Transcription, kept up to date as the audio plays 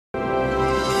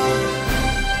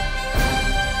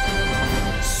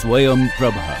Swayam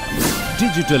Prabha.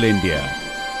 Digital India.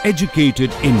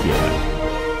 Educated India.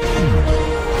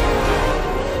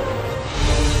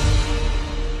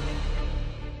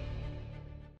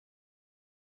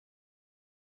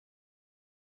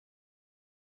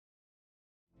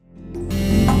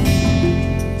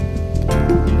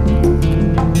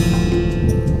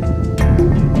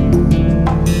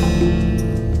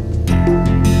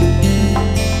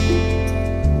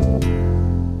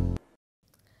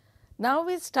 Now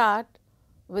we start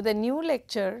with a new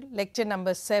lecture, lecture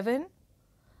number 7,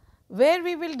 where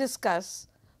we will discuss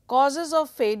causes of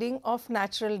fading of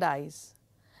natural dyes.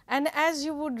 And as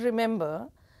you would remember,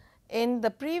 in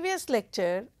the previous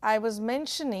lecture, I was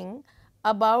mentioning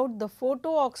about the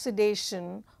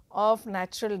photooxidation of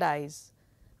natural dyes.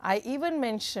 I even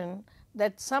mentioned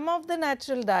that some of the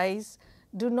natural dyes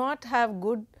do not have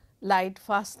good light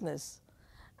fastness,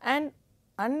 and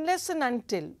unless and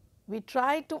until we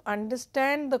try to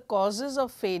understand the causes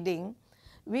of fading,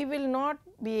 we will not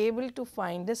be able to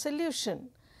find a solution.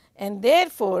 And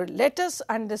therefore, let us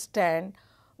understand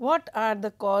what are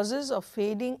the causes of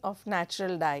fading of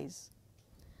natural dyes.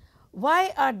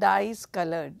 Why are dyes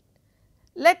colored?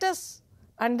 Let us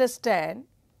understand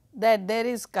that there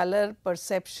is color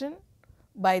perception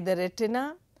by the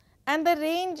retina, and the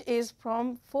range is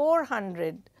from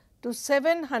 400 to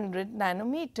 700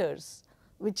 nanometers,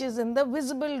 which is in the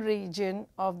visible region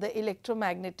of the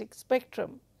electromagnetic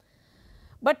spectrum.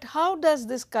 But how does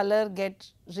this color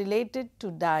get related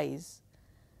to dyes?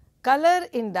 Color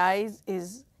in dyes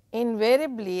is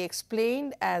invariably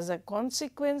explained as a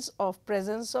consequence of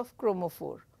presence of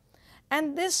chromophore,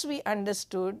 and this we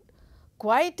understood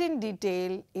quite in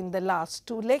detail in the last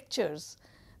 2 lectures,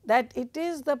 that it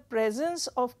is the presence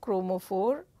of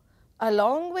chromophore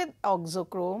along with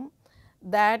oxochrome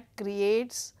that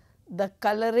creates the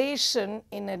coloration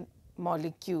in a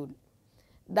molecule.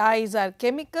 Dyes are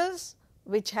chemicals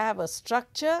which have a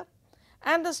structure,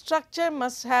 and the structure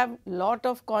must have lot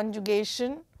of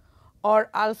conjugation or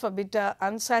alpha beta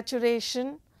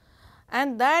unsaturation,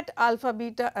 and that alpha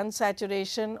beta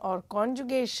unsaturation or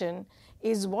conjugation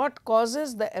is what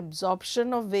causes the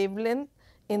absorption of wavelength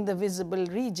in the visible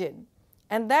region,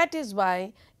 and that is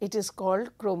why it is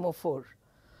called chromophore.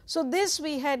 So, this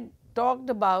we had talked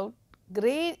about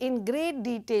in great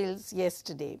details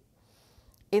yesterday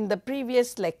in the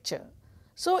previous lecture.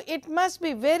 So, it must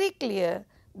be very clear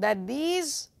that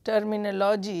these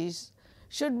terminologies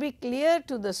should be clear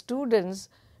to the students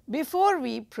before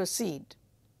we proceed,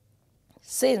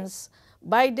 since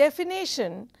by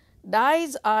definition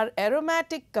dyes are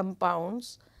aromatic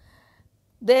compounds.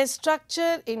 Their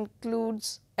structure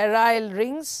includes aryl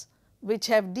rings which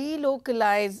have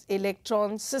delocalized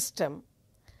electron system.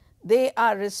 They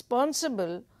are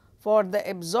responsible for the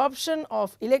absorption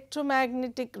of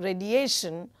electromagnetic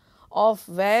radiation of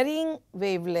varying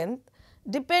wavelength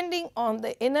depending on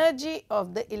the energy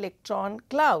of the electron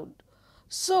cloud.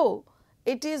 So,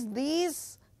 it is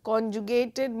these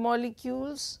conjugated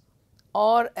molecules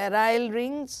or aryl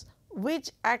rings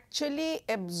which actually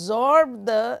absorb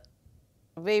the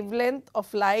wavelength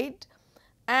of light,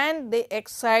 and they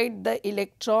excite the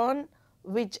electron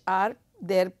which are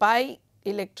their pi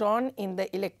electron in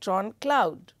the electron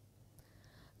cloud.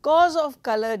 Cause of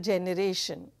color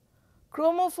generation.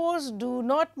 Chromophores do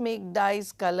not make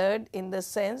dyes colored in the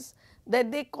sense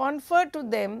that they confer to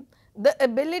them the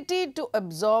ability to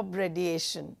absorb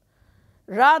radiation.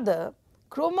 Rather,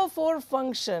 chromophore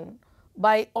function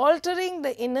by altering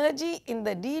the energy in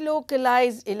the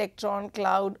delocalized electron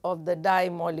cloud of the dye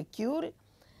molecule,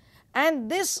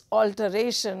 and this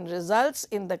alteration results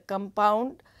in the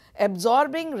compound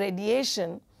absorbing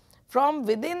radiation from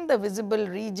within the visible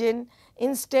region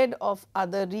instead of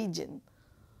other region.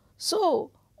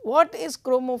 So, what is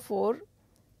chromophore?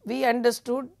 We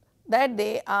understood that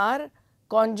they are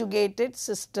conjugated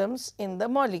systems in the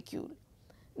molecule.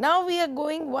 Now, we are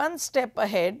going one step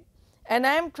ahead, and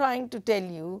I am trying to tell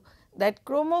you that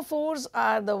chromophores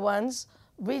are the ones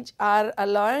which are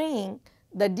allowing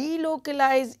the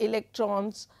delocalized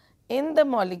electrons in the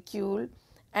molecule,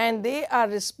 and they are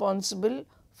responsible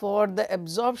for the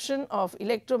absorption of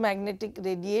electromagnetic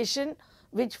radiation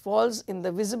which falls in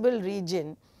the visible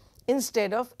region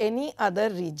instead of any other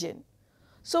region.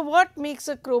 So, what makes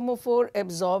a chromophore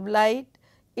absorb light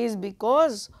is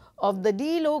because of the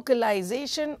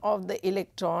delocalization of the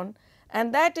electron,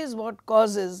 and that is what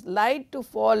causes light to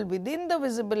fall within the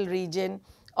visible region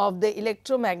of the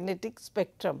electromagnetic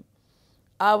spectrum.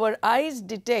 Our eyes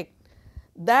detect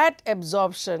that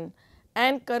absorption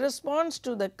and corresponds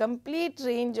to the complete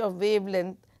range of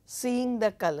wavelength, seeing the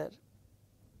color.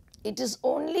 It is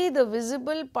only the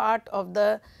visible part of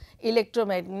the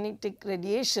electromagnetic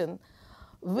radiation,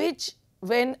 which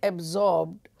when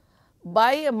absorbed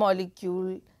by a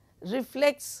molecule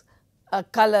reflects a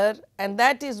color, and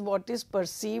that is what is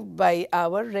perceived by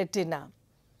our retina.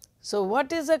 So,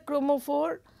 what is a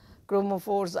chromophore?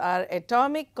 Chromophores are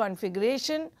atomic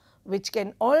configuration which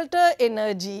can alter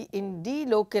energy in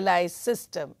delocalized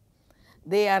system.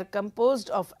 They are composed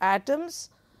of atoms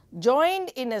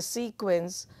joined in a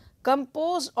sequence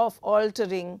composed of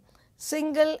altering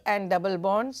single and double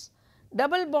bonds.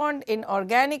 Double bond in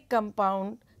organic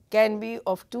compound can be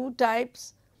of two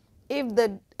types. If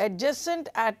the adjacent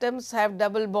atoms have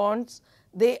double bonds,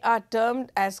 they are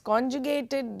termed as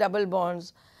conjugated double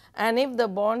bonds, and if the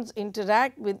bonds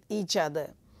interact with each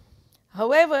other.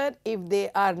 However, if they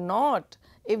are not,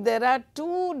 if there are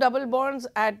two double bonds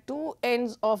at two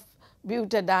ends of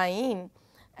butadiene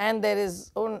and there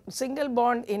is a single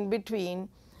bond in between,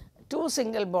 two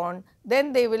single bond,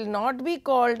 then they will not be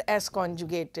called as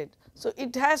conjugated. So,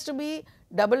 it has to be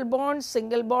double bond,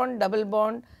 single bond, double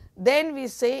bond, then we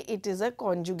say it is a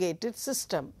conjugated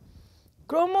system.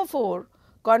 Chromophore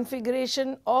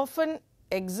configuration often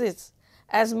exists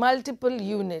as multiple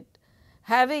unit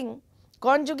having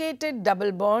conjugated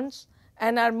double bonds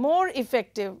and are more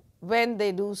effective when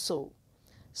they do so.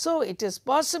 So, it is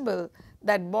possible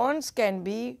that bonds can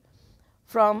be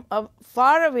from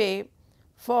far away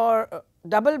for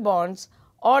double bonds,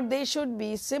 or they should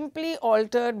be simply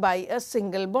altered by a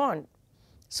single bond.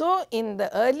 So, in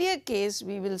the earlier case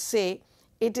we will say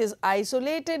it is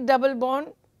isolated double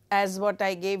bond, as what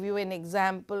I gave you an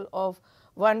example of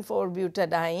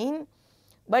 1,4-butadiene,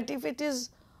 but if it is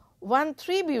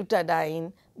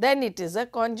 1,3-butadiene, then it is a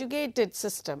conjugated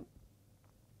system.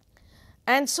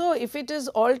 And so, if it is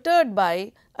altered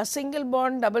by a single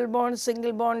bond, double bond,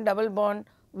 single bond, double bond,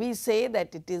 we say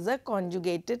that it is a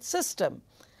conjugated system.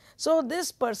 So,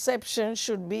 this perception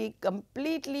should be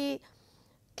completely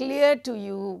clear to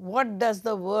you. What does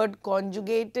the word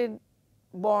conjugated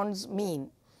bonds mean?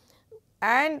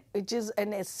 And it is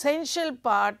an essential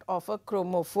part of a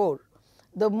chromophore.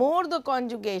 The more the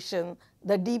conjugation,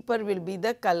 the deeper will be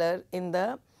the color in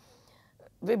the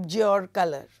VIBGYOR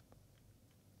color.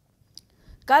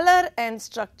 Color and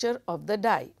structure of the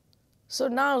dye. So,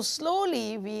 now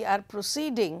slowly we are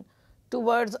proceeding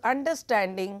towards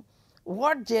understanding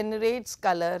what generates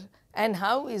color and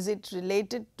how is it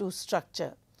related to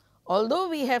structure. Although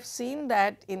we have seen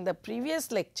that in the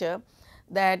previous lecture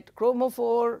that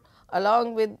chromophore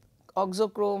along with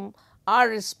oxochrome are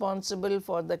responsible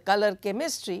for the color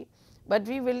chemistry, but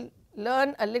we will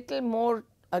learn a little more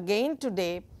again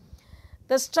today.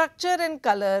 The structure and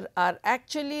color are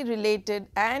actually related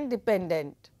and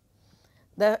dependent.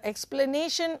 The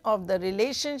explanation of the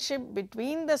relationship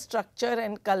between the structure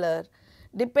and color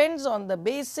depends on the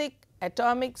basic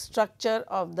atomic structure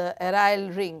of the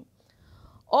aryl ring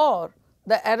or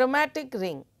the aromatic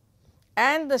ring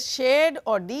and the shared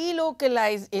or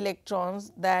delocalized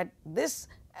electrons that this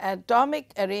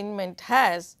atomic arrangement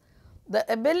has. The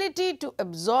ability to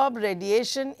absorb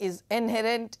radiation is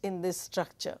inherent in this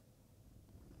structure.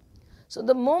 So,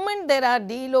 the moment there are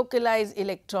delocalized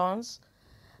electrons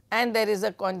and there is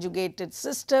a conjugated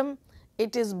system,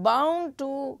 it is bound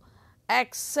to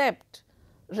accept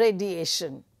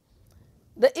radiation.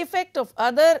 The effect of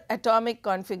other atomic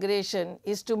configuration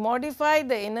is to modify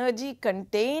the energy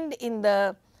contained in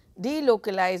the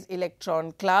delocalized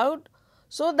electron cloud,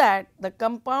 so that the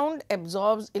compound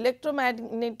absorbs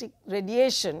electromagnetic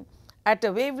radiation at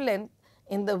a wavelength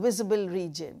in the visible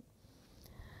region.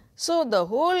 So, the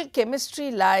whole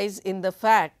chemistry lies in the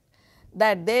fact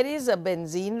that there is a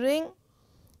benzene ring,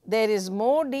 there is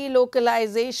more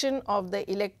delocalization of the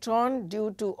electron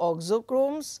due to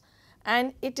oxochromes,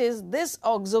 and it is this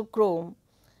oxochrome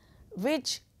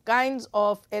which kinds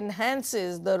of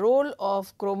enhances the role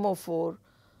of chromophore,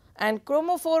 and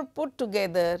chromophore put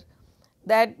together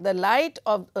that the light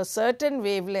of a certain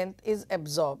wavelength is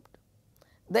absorbed.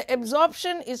 The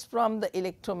absorption is from the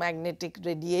electromagnetic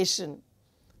radiation.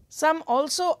 Some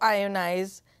also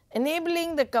ionize,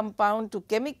 enabling the compound to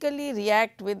chemically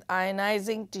react with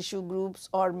ionizing tissue groups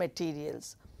or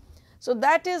materials. So,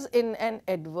 that is in an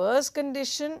adverse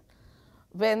condition.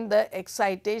 When the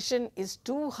excitation is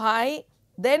too high,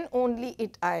 then only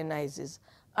it ionizes,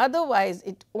 otherwise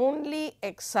it only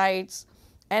excites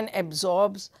and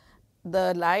absorbs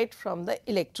the light from the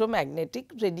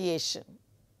electromagnetic radiation.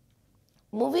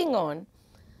 Moving on,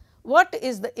 what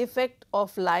is the effect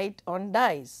of light on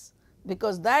dyes?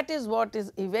 Because that is what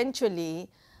is eventually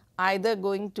either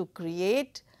going to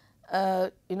create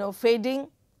fading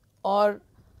or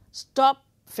stop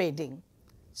fading.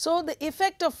 So, the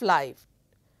effect of light.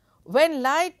 When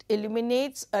light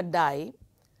illuminates a dye,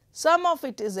 some of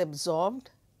it is absorbed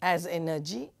as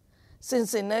energy.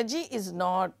 Since energy is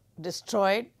not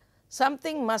destroyed,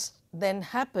 something must then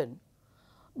happen.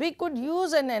 We could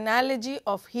use an analogy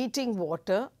of heating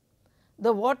water.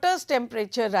 The water's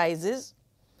temperature rises,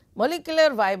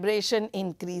 molecular vibration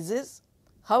increases.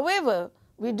 However,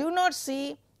 we do not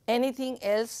see anything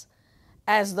else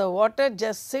as the water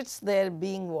just sits there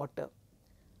being water.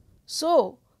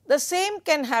 So, the same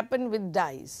can happen with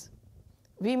dyes.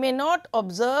 We may not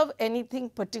observe anything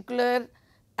particular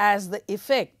as the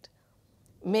effect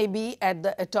may be at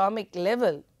the atomic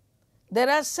level. There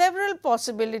are several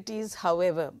possibilities,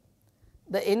 however.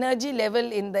 The energy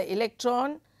level in the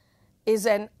electron is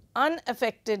an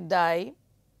unaffected dye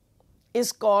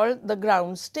is called the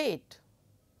ground state.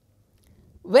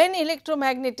 When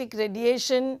electromagnetic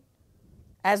radiation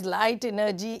as light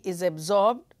energy is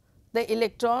absorbed, the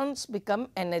electrons become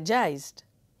energized.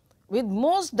 With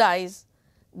most dyes,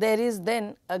 there is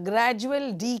then a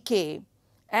gradual decay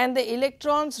and the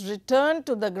electrons return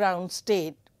to the ground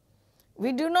state.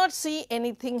 We do not see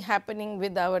anything happening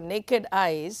with our naked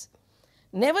eyes.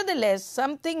 Nevertheless,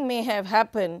 something may have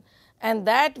happened and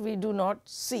that we do not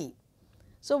see.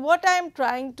 So, what I am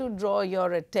trying to draw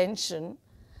your attention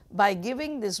by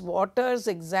giving this water's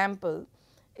example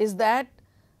is that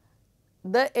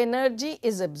the energy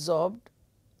is absorbed.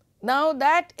 Now,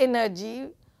 that energy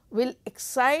will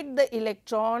excite the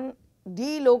electron,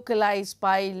 delocalize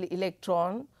pi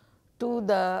electron to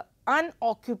the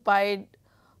unoccupied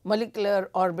molecular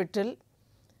orbital,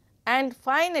 and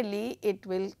finally, it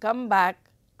will come back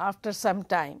after some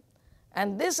time.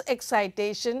 And this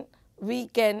excitation we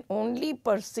can only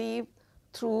perceive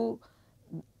through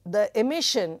the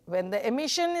emission. When the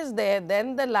emission is there,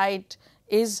 then the light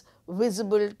is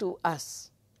visible to us.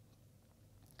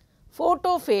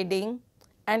 Photo fading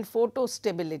and photo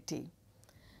stability.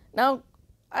 Now,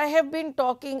 I have been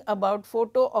talking about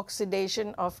photo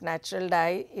oxidation of natural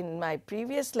dye in my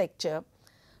previous lecture.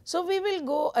 So, we will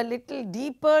go a little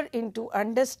deeper into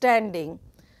understanding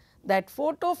that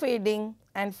photo fading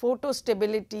and photo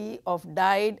stability of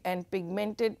dyed and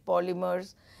pigmented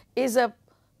polymers is a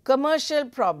commercial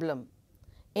problem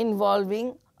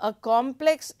involving a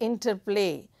complex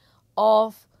interplay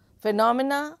of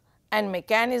phenomena and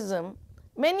mechanism,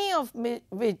 many of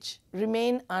which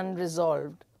remain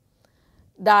unresolved.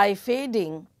 Dye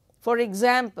fading, for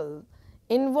example,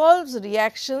 involves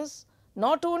reactions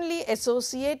not only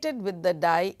associated with the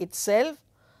dye itself,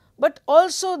 but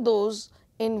also those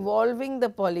involving the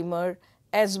polymer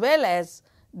as well as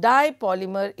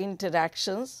dye-polymer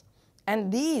interactions,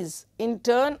 and these in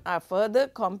turn are further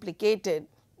complicated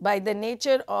by the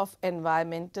nature of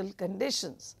environmental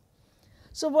conditions.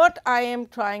 So, what I am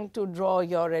trying to draw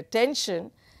your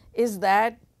attention is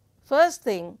that first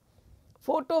thing,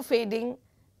 photo fading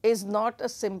is not a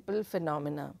simple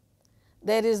phenomena.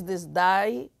 There is this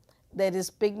dye, there is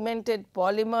pigmented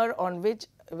polymer on which,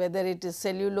 whether it is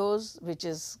cellulose, which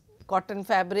is cotton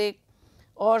fabric,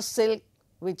 or silk,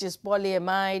 which is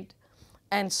polyamide,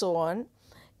 and so on.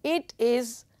 It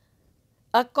is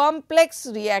a complex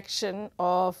reaction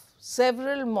of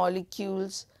several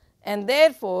molecules, and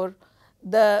therefore,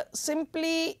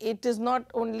 it is not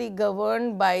only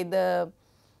governed by the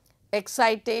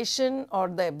excitation or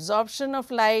the absorption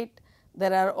of light,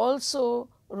 there are also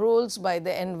roles by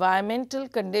the environmental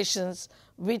conditions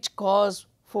which cause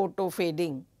photo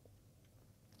fading.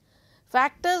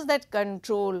 Factors that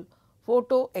control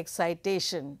photo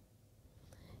excitation.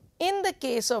 In the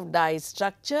case of dye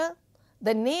structure,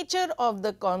 the nature of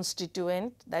the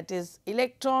constituent, that is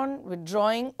electron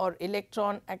withdrawing or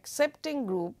electron accepting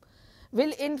group,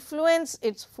 will influence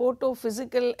its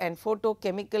photophysical and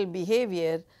photochemical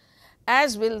behavior,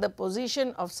 as will the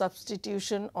position of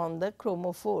substitution on the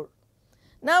chromophore.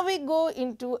 Now, we go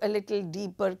into a little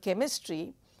deeper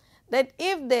chemistry, that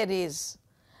if there is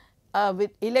a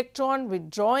electron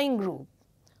withdrawing group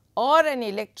or an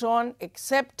electron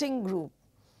accepting group,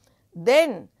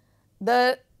 then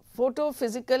the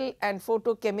photophysical and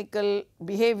photochemical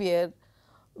behavior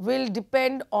will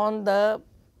depend on the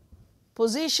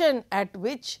position at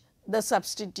which the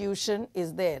substitution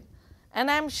is there. And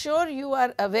I am sure you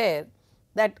are aware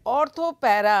that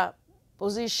ortho-para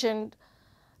positioned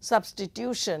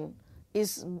substitution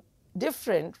is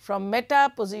different from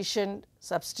meta-positioned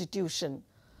substitution.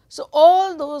 So,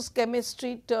 all those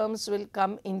chemistry terms will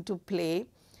come into play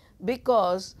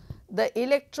because the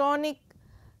electronic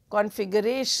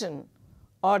configuration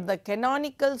or the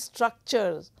canonical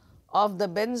structures of the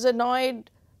benzenoid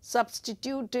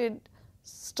substituted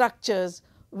structures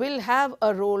will have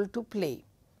a role to play.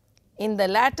 In the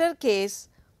latter case,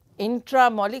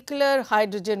 intramolecular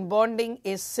hydrogen bonding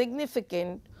is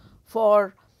significant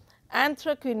for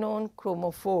anthraquinone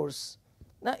chromophores.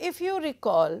 Now, if you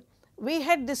recall, we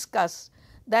had discussed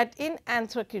that in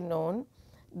anthraquinone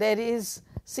there is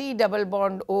C double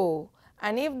bond O,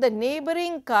 and if the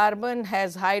neighboring carbon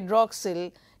has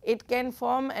hydroxyl, it can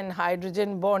form an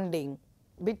hydrogen bonding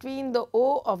between the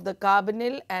O of the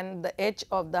carbonyl and the H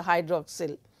of the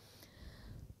hydroxyl.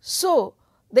 So,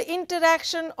 the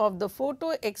interaction of the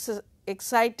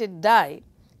photo-excited dye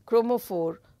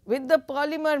chromophore with the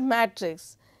polymer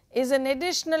matrix is an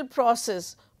additional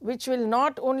process which will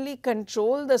not only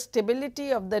control the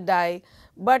stability of the dye,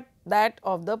 but that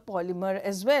of the polymer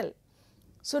as well.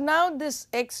 So, now this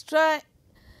extra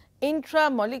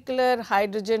intramolecular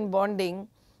hydrogen bonding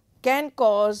can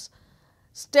cause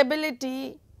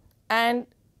stability and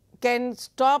can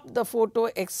stop the photo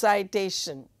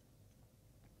excitation.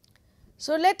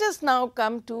 So, let us now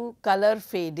come to color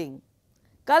fading.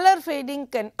 Color fading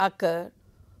can occur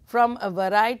from a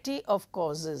variety of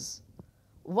causes.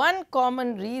 One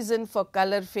common reason for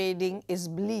color fading is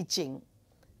bleaching.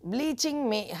 Bleaching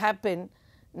may happen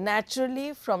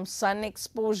naturally from sun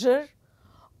exposure,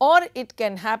 or it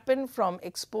can happen from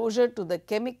exposure to the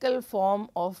chemical form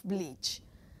of bleach.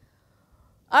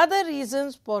 Other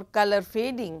reasons for color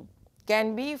fading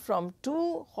can be from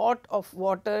too hot of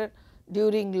water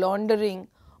during laundering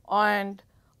and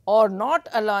or not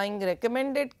allowing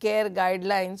recommended care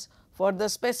guidelines for the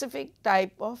specific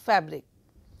type of fabric.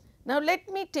 Now, let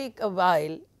me take a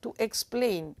while to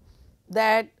explain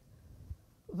that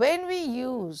when we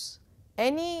use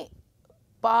any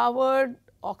powered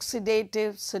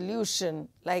oxidative solution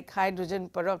like hydrogen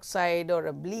peroxide or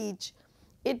a bleach,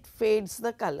 it fades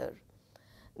the color.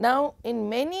 Now, in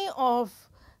many of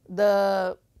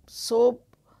the soap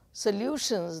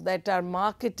solutions that are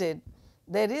marketed,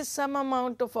 there is some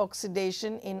amount of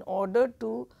oxidation in order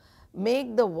to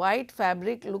make the white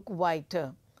fabric look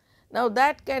whiter. Now,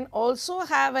 that can also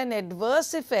have an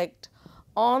adverse effect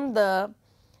on the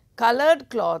colored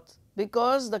cloth,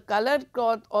 because the colored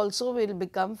cloth also will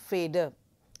become fader.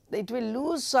 It will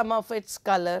lose some of its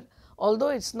color, although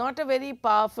it is not a very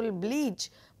powerful bleach,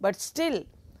 but still.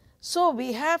 So,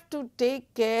 we have to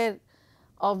take care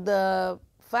of the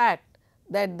fact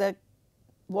that the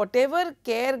whatever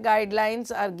care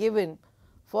guidelines are given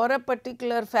for a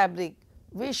particular fabric,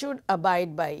 we should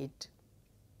abide by it.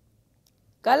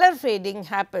 Color fading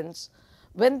happens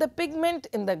when the pigment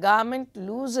in the garment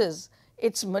loses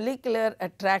its molecular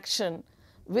attraction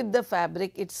with the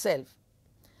fabric itself.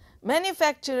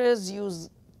 Manufacturers use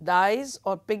dyes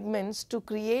or pigments to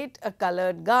create a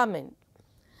colored garment.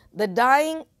 The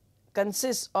dyeing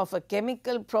consists of a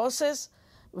chemical process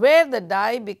where the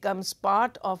dye becomes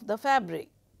part of the fabric.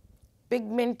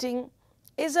 Pigmenting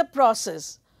is a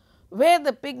process where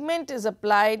the pigment is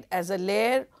applied as a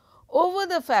layer over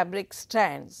the fabric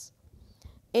strands.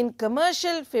 In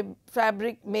commercial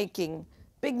fabric making,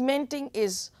 pigmenting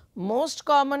is most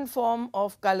common form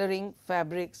of coloring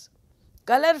fabrics.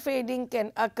 Color fading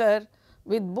can occur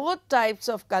with both types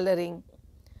of coloring,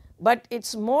 but it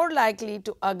is more likely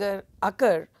to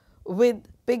occur with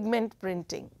pigment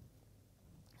printing.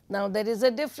 Now, there is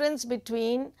a difference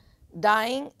between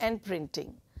dyeing and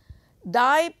printing.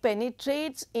 Dye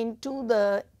penetrates into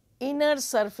the inner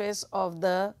surface of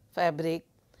the fabric,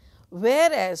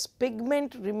 whereas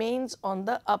pigment remains on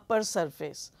the upper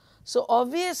surface. So,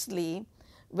 obviously,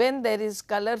 when there is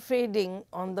color fading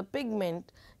on the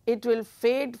pigment, it will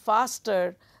fade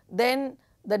faster than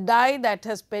the dye that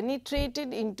has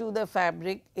penetrated into the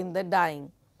fabric in the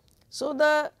dyeing. So,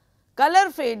 the color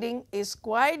fading is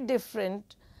quite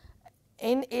different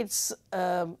in its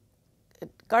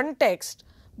context,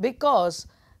 because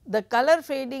the color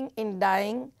fading in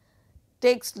dyeing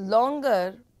takes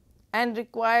longer and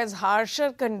requires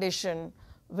harsher condition,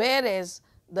 whereas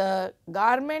the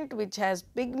garment which has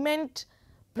pigment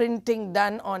printing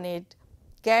done on it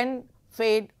can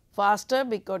fade faster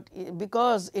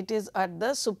because it is at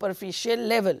the superficial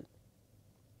level.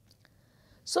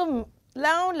 So,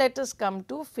 now let us come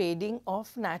to fading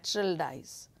of natural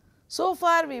dyes. So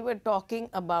far we were talking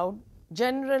about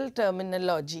general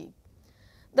terminology.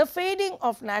 The fading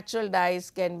of natural dyes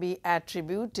can be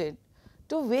attributed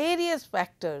to various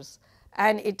factors,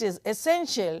 and it is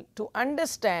essential to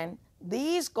understand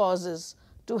these causes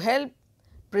to help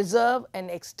preserve and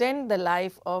extend the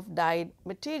life of dyed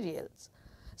materials.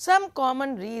 Some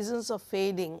common reasons of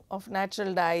fading of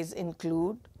natural dyes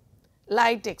include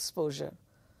light exposure.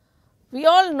 We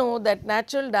all know that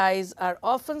natural dyes are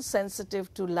often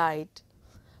sensitive to light,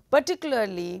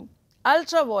 particularly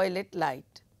ultraviolet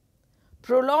light.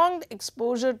 Prolonged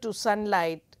exposure to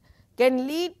sunlight can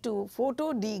lead to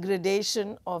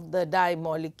photodegradation of the dye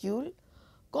molecule,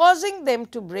 causing them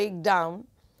to break down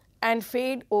and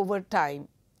fade over time.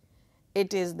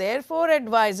 It is therefore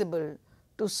advisable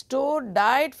to store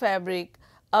dyed fabric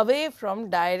away from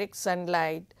direct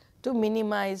sunlight to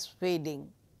minimize fading.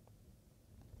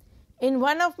 In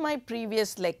one of my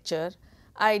previous lecture,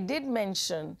 I did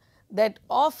mention that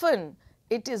often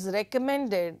it is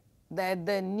recommended that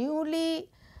the newly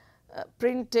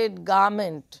printed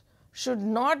garment should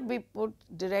not be put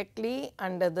directly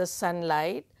under the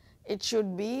sunlight. It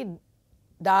should be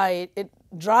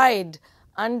dried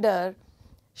under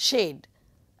shade,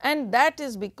 and that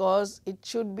is because it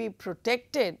should be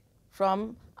protected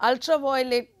from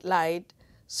ultraviolet light,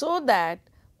 so that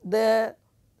the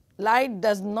light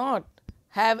does not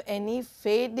have any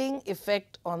fading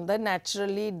effect on the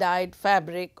naturally dyed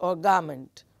fabric or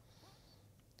garment.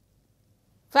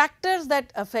 Factors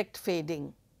that affect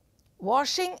fading.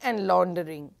 Washing and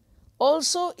laundering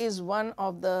also is one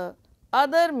of the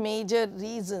other major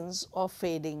reasons of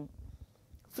fading.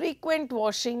 Frequent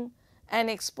washing and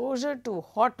exposure to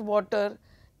hot water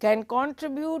can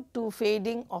contribute to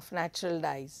fading of natural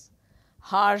dyes.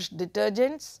 Harsh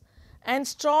detergents and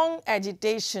strong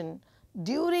agitation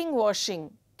during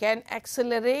washing can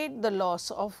accelerate the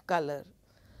loss of color.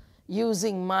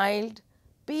 Using mild,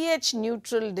 pH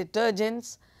neutral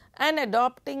detergents and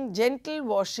adopting gentle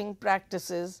washing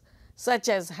practices such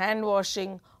as hand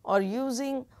washing or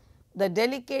using the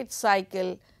delicate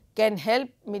cycle can help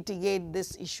mitigate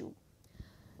this issue.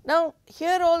 Now,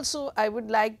 here also I would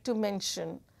like to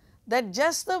mention that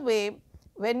just the way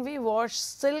when we wash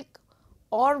silk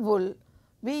or wool,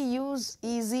 we use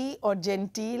Easy or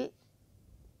Genteel,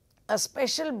 a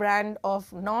special brand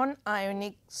of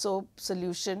non-ionic soap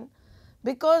solution,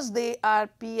 because they are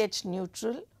pH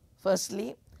neutral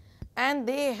firstly, and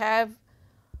they have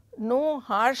no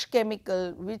harsh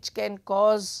chemical which can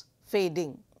cause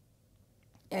fading,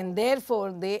 and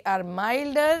therefore they are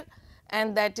milder,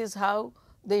 and that is how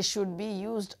they should be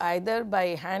used either by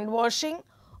hand washing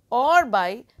or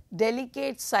by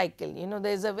delicate cycle. You know,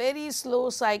 there is a very slow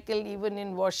cycle even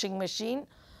in washing machine,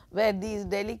 where these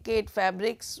delicate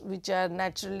fabrics which are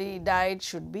naturally dyed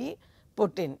should be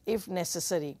put in if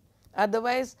necessary.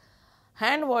 Otherwise,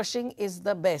 hand washing is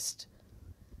the best.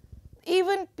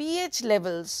 Even pH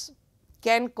levels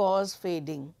can cause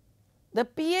fading. The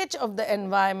pH of the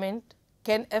environment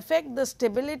can affect the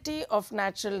stability of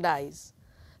natural dyes.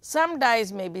 Some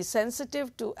dyes may be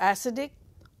sensitive to acidic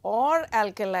or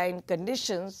alkaline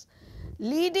conditions,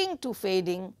 leading to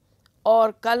fading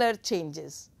or color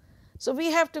changes. So,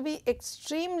 we have to be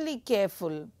extremely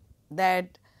careful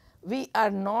that we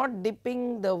are not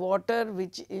dipping the water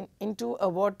into a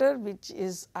water which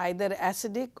is either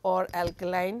acidic or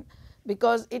alkaline,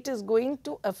 because it is going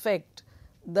to affect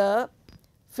the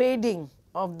fading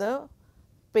of the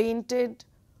painted,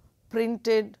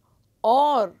 printed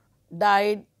or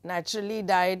dyed, naturally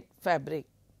dyed fabric.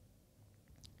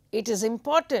 It is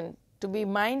important to be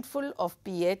mindful of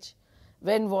pH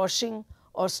when washing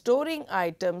or storing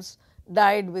items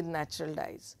dyed with natural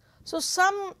dyes. So,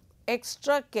 some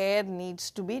extra care needs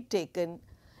to be taken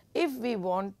if we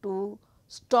want to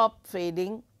stop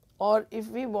fading or if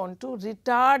we want to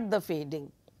retard the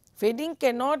fading. Fading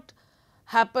cannot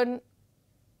happen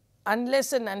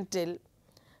unless and until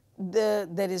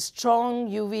there is strong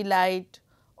UV light,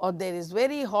 or there is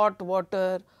very hot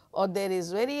water, or there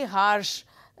is very harsh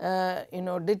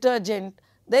detergent.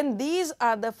 Then these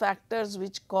are the factors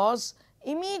which cause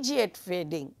immediate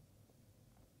fading.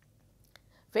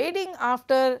 Fading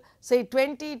after say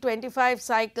 20-25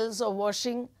 cycles of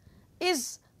washing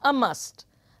is a must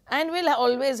and will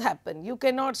always happen. You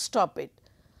cannot stop it,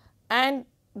 and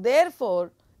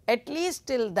therefore, at least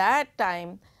till that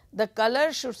time the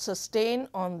color should sustain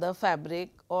on the fabric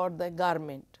or the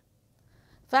garment.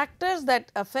 Factors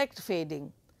that affect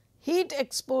fading. Heat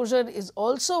exposure is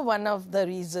also one of the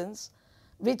reasons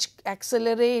which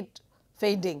accelerate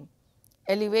fading.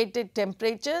 Elevated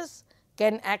temperatures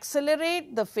can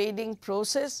accelerate the fading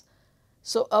process.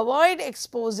 So, avoid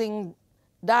exposing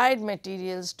dyed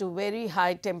materials to very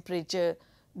high temperature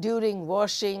during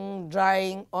washing,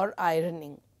 drying or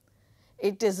ironing.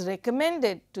 It is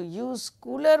recommended to use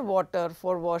cooler water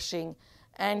for washing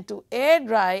and to air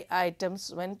dry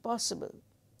items when possible.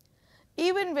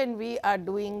 Even when we are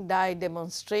doing dye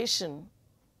demonstration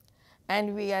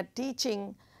and we are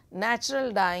teaching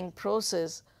natural dyeing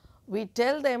process, we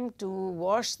tell them to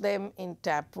wash them in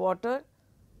tap water,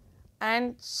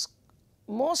 and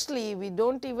mostly we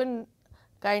do not even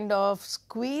kind of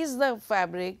squeeze the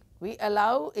fabric, we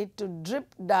allow it to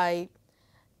drip dye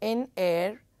in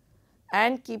air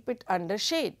and keep it under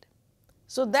shade.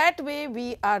 So, that way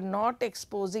we are not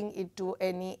exposing it to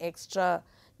any extra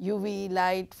UV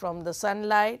light from the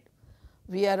sunlight,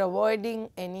 we are avoiding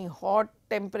any hot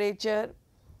temperature,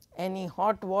 any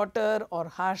hot water or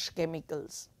harsh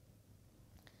chemicals.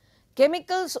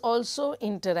 Chemicals also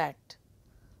interact.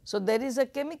 So, there is a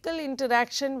chemical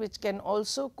interaction which can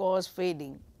also cause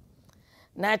fading.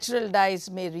 Natural dyes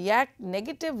may react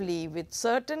negatively with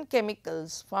certain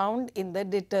chemicals found in the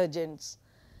detergents,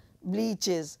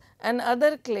 bleaches and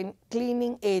other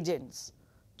cleaning agents.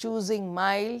 Choosing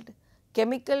mild,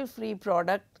 chemical free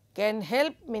product can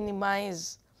help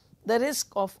minimize the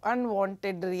risk of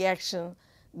unwanted reaction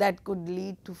that could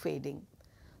lead to fading.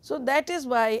 So, that is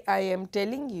why I am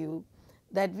telling you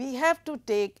that we have to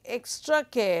take extra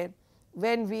care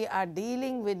when we are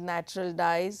dealing with natural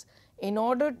dyes in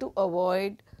order to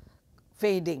avoid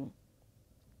fading.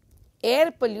 Air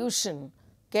pollution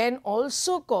can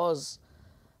also cause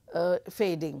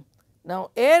fading.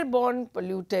 Now, airborne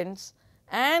pollutants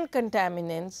and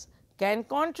contaminants can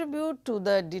contribute to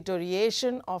the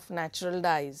deterioration of natural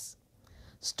dyes.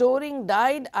 Storing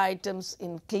dyed items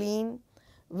in clean,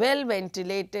 well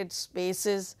ventilated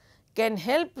spaces can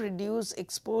help reduce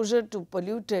exposure to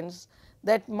pollutants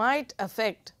that might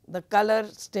affect the color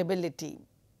stability.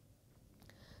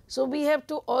 So, we have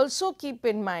to also keep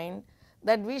in mind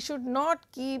that we should not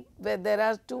keep where there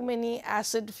are too many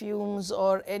acid fumes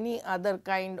or any other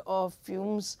kind of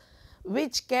fumes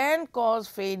which can cause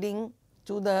fading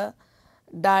to the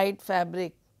dyed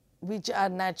fabric, which are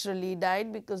naturally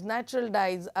dyed, because natural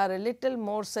dyes are a little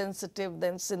more sensitive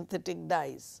than synthetic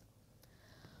dyes.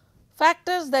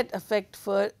 Factors that affect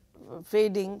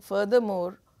fading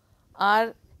furthermore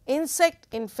are insect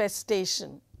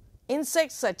infestation.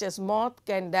 Insects such as moth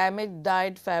can damage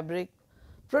dyed fabric.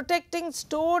 Protecting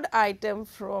stored items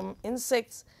from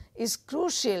insects is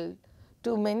crucial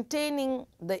to maintaining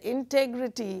the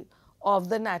integrity of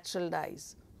the natural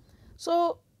dyes.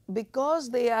 So, because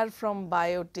they are from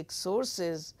biotic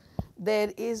sources,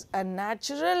 there is a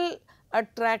natural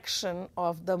attraction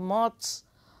of the moths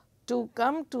to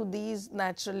come to these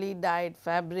naturally dyed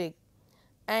fabric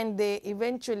and they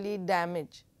eventually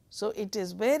damage. So, it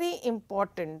is very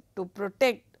important to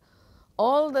protect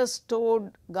all the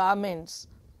stored garments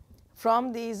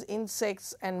from these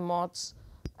insects and moths,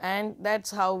 and that is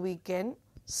how we can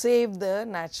save the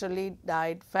naturally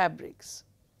dyed fabrics.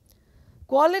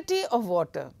 Quality of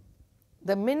water.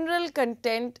 The mineral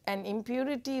content and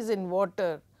impurities in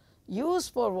water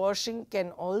used for washing can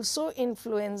also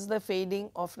influence the fading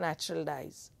of natural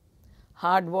dyes.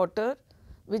 Hard water,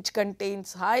 which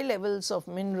contains high levels of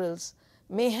minerals,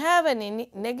 may have a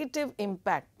negative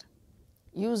impact.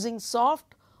 Using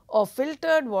soft or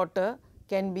filtered water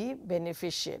can be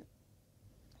beneficial.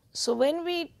 So, when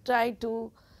we try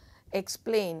to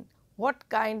explain what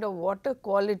kind of water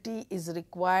quality is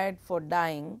required for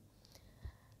dyeing,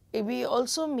 we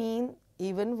also mean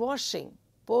even washing.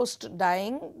 Post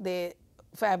dyeing, the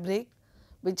fabric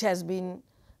which has been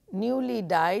newly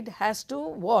dyed has to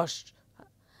wash,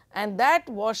 and that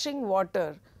washing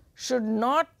water should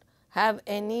not have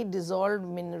any dissolved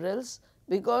minerals,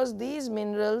 because these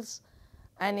minerals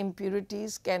and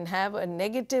impurities can have a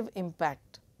negative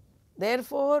impact.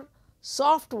 Therefore,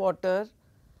 soft water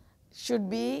should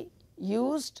be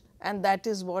used, and that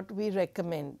is what we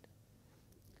recommend.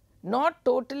 Not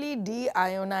totally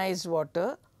deionized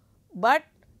water, but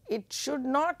it should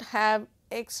not have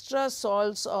extra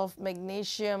salts of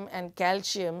magnesium and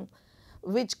calcium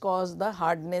which cause the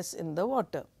hardness in the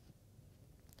water.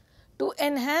 To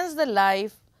enhance the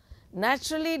life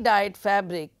naturally dyed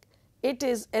fabric, it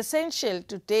is essential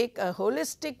to take a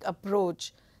holistic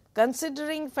approach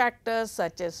considering factors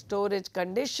such as storage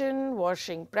condition,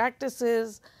 washing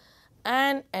practices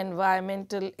and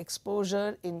environmental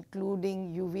exposure,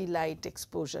 including UV light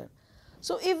exposure.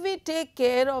 So, if we take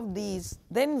care of these,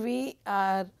 then we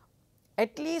are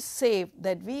at least safe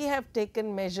that we have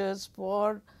taken measures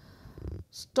for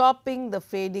stopping the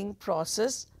fading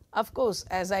process. Of course,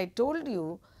 as I told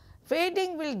you,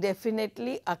 fading will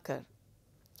definitely occur.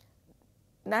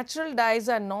 Natural dyes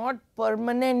are not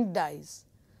permanent dyes,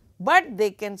 but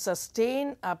they can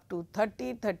sustain up to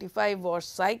 30-35 wash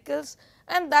cycles,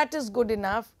 and that is good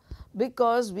enough,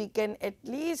 because we can at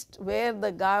least wear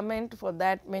the garment for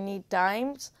that many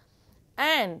times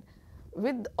and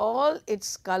with all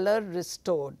its color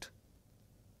restored.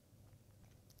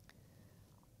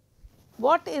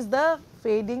 What is the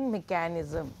fading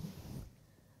mechanism?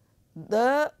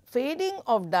 The fading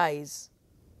of dyes,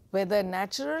 whether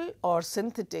natural or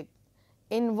synthetic,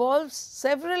 involves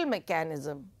several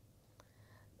mechanisms.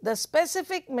 The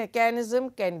specific mechanism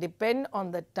can depend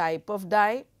on the type of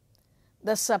dye,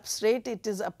 the substrate it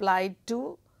is applied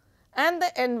to, and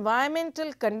the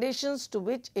environmental conditions to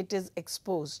which it is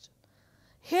exposed.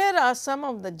 Here are some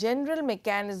of the general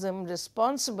mechanisms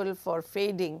responsible for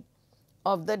fading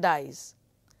of the dyes.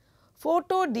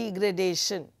 Photo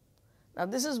degradation. Now,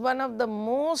 this is one of the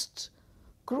most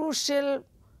crucial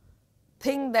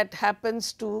thing that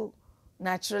happens to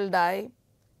natural dye.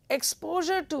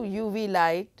 Exposure to UV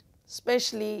light,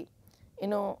 especially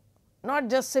not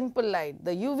just simple light,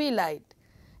 the UV light,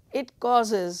 it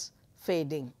causes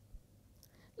fading.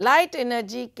 Light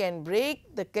energy can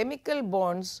break the chemical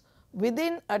bonds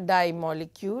within a dye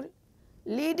molecule,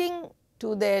 leading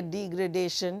to their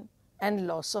degradation and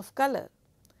loss of color.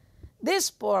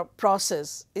 This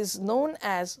process is known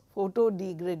as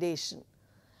photodegradation,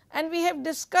 and we have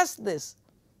discussed this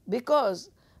because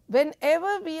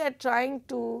whenever we are trying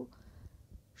to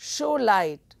show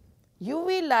light,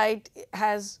 UV light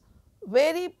has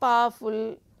very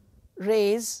powerful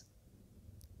rays,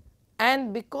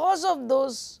 and because of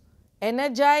those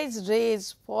energized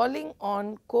rays falling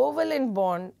on covalent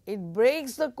bond, it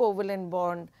breaks the covalent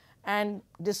bond and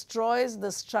destroys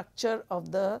the structure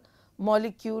of the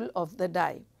molecule of the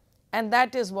dye, and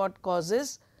that is what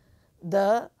causes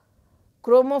the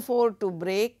chromophore to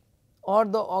break or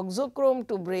the oxochrome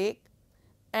to break,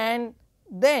 and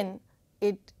then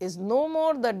it is no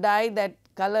more the dye that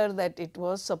color that it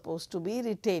was supposed to be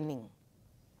retaining.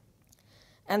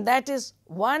 And that is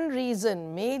one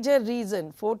reason, major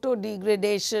reason,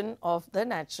 photodegradation of the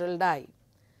natural dye.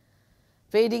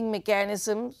 Fading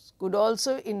mechanisms could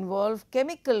also involve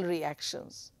chemical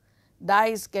reactions.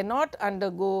 Dyes cannot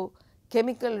undergo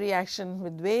chemical reaction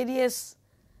with various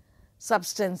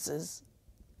substances,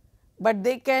 but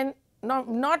they can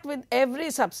not with every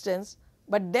substance,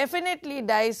 but definitely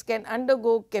dyes can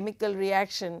undergo chemical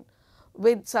reaction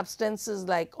with substances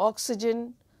like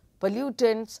oxygen,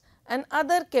 pollutants and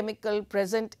other chemical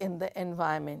present in the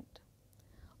environment.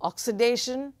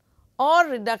 Oxidation or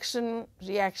reduction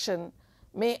reaction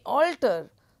may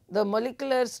alter the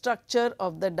molecular structure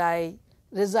of the dye,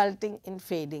 resulting in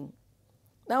fading.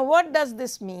 Now, what does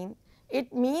this mean?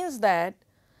 It means that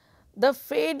the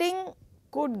fading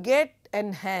could get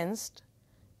enhanced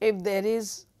if there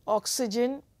is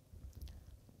oxygen,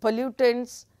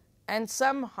 pollutants and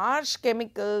some harsh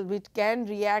chemical which can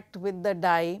react with the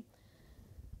dye.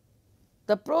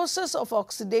 The process of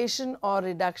oxidation or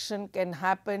reduction can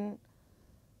happen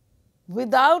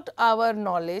without our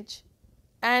knowledge,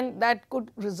 and that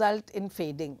could result in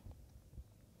fading.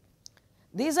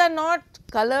 These are not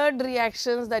colored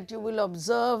reactions that you will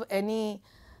observe any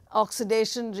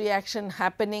oxidation reaction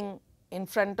happening in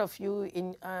front of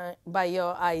you by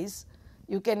your eyes.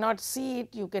 You cannot see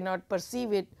it, you cannot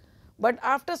perceive it, but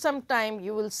after some time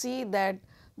you will see that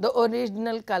the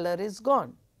original color is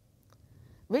gone,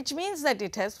 which means that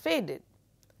it has faded.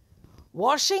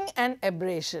 Washing and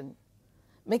abrasion.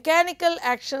 Mechanical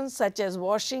actions such as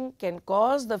washing can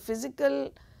cause the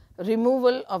physical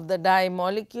removal of the dye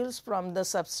molecules from the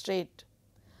substrate.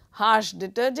 Harsh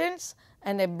detergents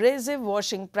and abrasive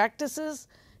washing practices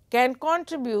can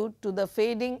contribute to the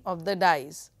fading of the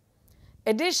dyes.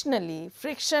 Additionally,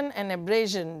 friction and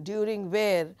abrasion during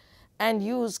wear and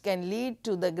use can lead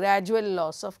to the gradual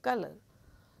loss of color.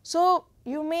 So,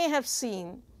 you may have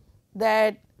seen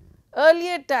that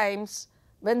earlier times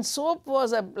when soap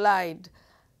was applied,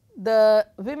 the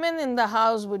women in the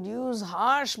house would use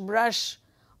harsh brush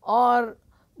or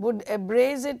would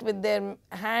abrase it with their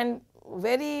hand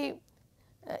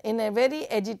in a very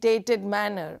agitated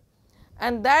manner,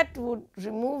 and that would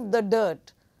remove the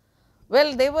dirt.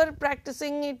 Well, they were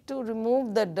practicing it to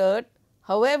remove the dirt.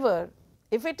 However,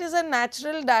 if it is a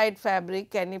natural dyed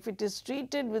fabric and if it is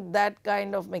treated with that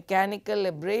kind of mechanical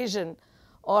abrasion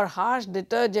or harsh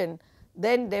detergent,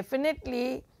 then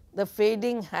definitely the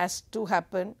fading has to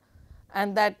happen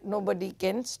and that nobody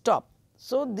can stop.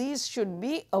 So, these should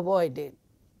be avoided.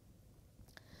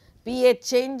 pH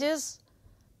changes.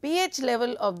 pH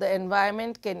level of the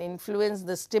environment can influence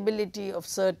the stability of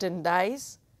certain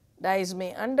dyes. Dyes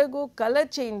may undergo color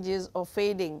changes or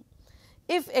fading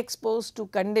if exposed to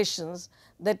conditions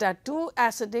that are too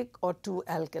acidic or too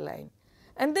alkaline.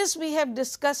 And this we have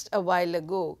discussed a while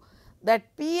ago,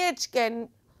 that pH can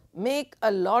make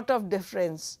a lot of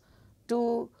difference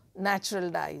to natural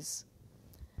dyes.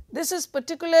 This is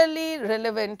particularly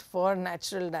relevant for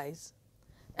natural dyes,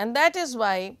 and that is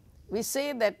why we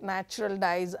say that natural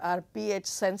dyes are pH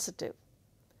sensitive.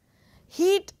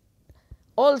 Heat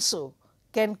also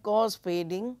can cause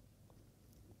fading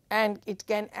and it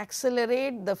can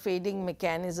accelerate the fading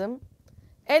mechanism.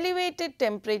 Elevated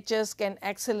temperatures can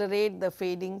accelerate the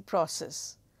fading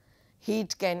process.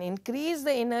 Heat can increase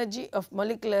the energy of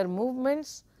molecular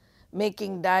movements,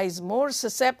 making dyes more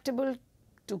susceptible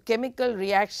to chemical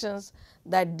reactions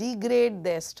that degrade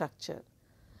their structure.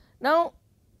 Now,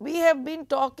 we have been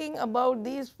talking about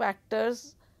these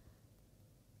factors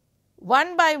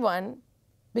one by one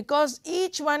because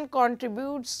each one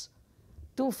contributes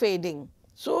to fading.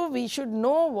 So, we should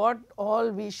know what all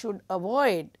we should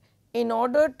avoid in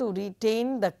order to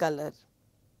retain the color.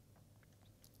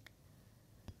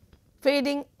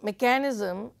 Fading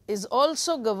mechanism is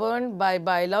also governed by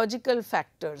biological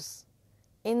factors.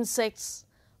 Insects,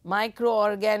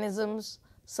 microorganisms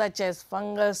such as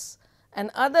fungus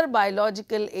and other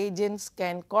biological agents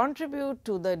can contribute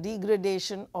to the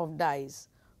degradation of dyes.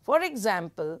 For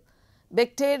example,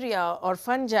 bacteria or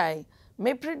fungi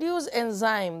may produce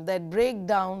enzymes that break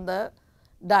down the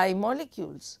dye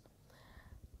molecules.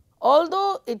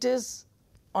 Although it is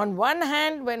on one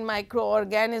hand, when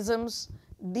microorganisms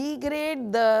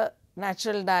degrade the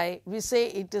natural dye, we say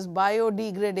it is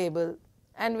biodegradable,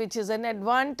 and which is an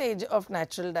advantage of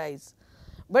natural dyes.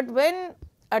 But when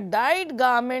a dyed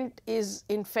garment is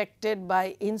infected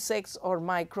by insects or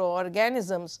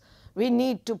microorganisms, we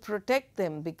need to protect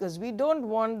them, because we do not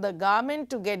want the garment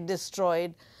to get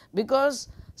destroyed, because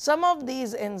some of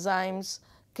these enzymes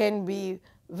can be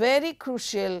very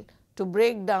crucial to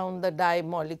break down the dye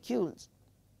molecules.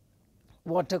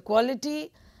 Water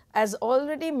quality, as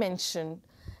already mentioned,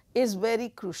 is very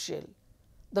crucial.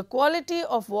 The quality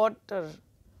of water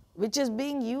which is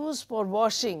being used for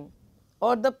washing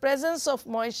or the presence of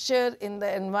moisture in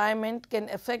the environment can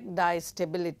affect dye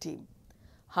stability.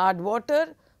 Hard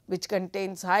water, which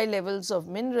contains high levels of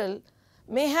mineral,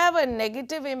 may have a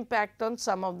negative impact on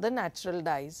some of the natural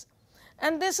dyes,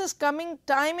 and this is coming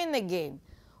time and again.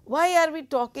 Why are we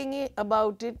talking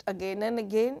about it again and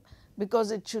again?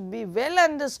 Because it should be well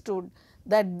understood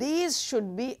that these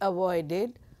should be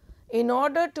avoided in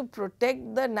order to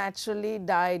protect the naturally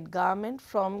dyed garment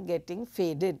from getting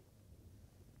faded.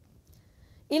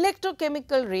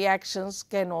 Electrochemical reactions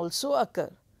can also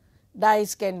occur.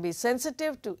 Dyes can be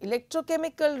sensitive to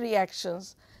electrochemical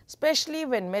reactions, especially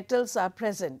when metals are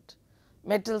present.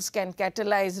 Metals can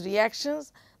catalyze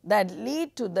reactions that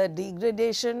lead to the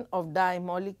degradation of dye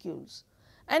molecules.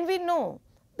 And we know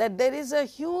that there is a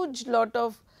huge lot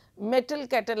of metal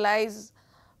catalyzed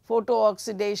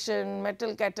photooxidation,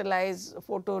 metal catalyzed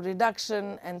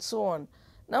photoreduction and so on.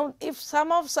 Now, if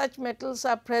some of such metals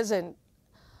are present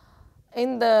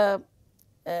in the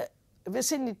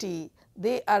vicinity,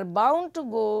 they are bound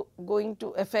to going to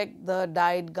affect the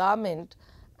dyed garment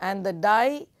and the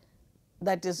dye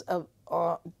that is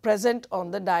present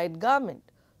on the dyed garment.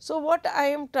 So, what I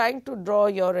am trying to draw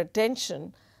your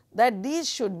attention that these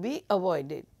should be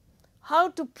avoided. How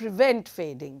to prevent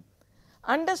fading?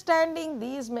 Understanding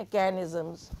these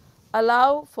mechanisms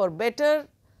allow for better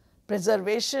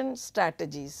preservation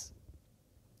strategies.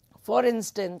 For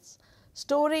instance,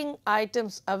 storing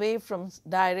items away from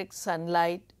direct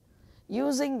sunlight,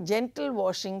 using gentle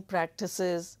washing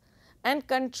practices and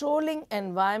controlling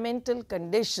environmental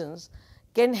conditions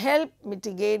can help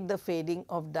mitigate the fading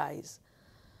of dyes.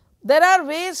 There are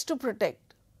ways to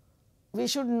protect. We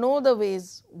should know the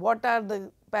ways, what are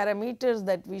the parameters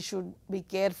that we should be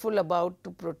careful about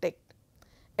to protect.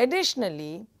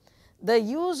 Additionally, the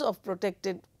use of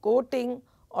protected coating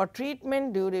or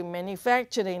treatment during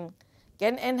manufacturing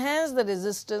can enhance the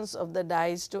resistance of the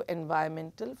dyes to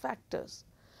environmental factors.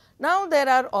 Now, there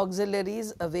are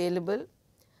auxiliaries available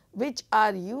which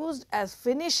are used as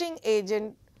finishing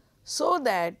agent so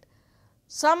that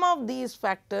some of these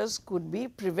factors could be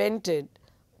prevented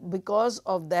because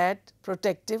of that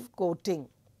protective coating.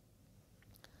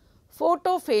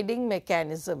 Photo fading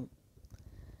mechanism.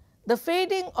 The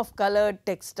fading of colored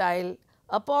textile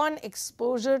upon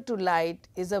exposure to light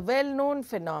is a well known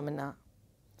phenomena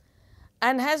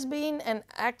and has been an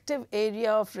active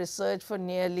area of research for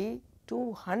nearly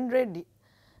 200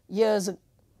 years.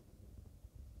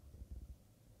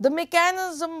 The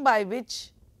mechanism by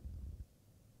which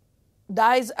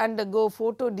dyes undergo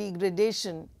photo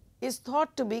degradation is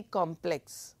thought to be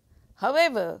complex.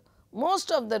 However,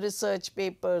 most of the research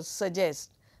papers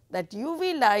suggest that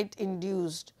UV light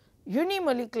induced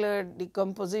unimolecular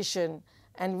decomposition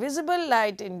and visible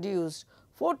light induced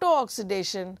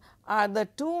photooxidation are the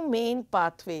two main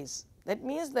pathways. That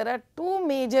means, there are two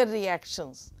major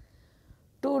reactions.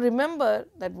 To remember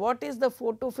that what is the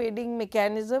photo fading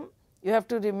mechanism, you have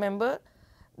to remember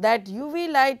that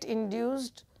UV light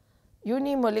induced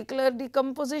unimolecular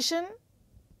decomposition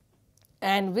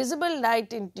and visible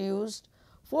light induced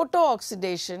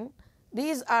photooxidation,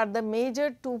 these are the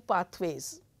major two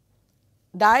pathways.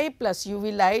 Dye plus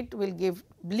UV light will give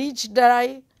bleach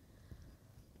dye,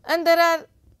 and there are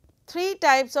 3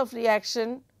 types of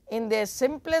reaction in their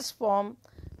simplest form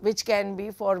which can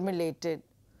be formulated.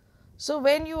 So,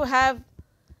 when you have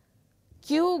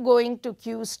Q going to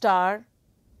Q star,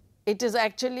 it is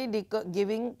actually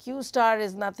giving Q star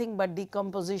is nothing but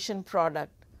decomposition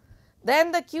product.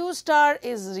 Then the Q star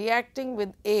is reacting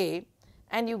with A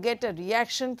and you get a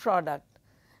reaction product,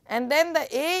 and then the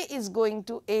A is going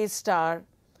to A star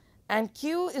and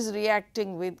Q is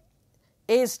reacting with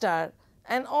A star,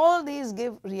 and all these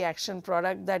give reaction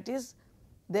product, that is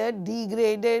their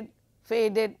degraded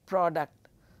faded product.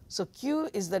 So, Q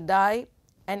is the dye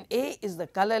and A is the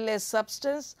colorless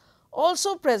substance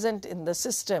also present in the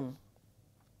system,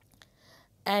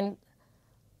 and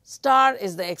star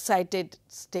is the excited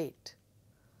state.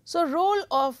 So, role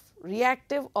of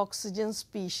reactive oxygen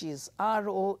species,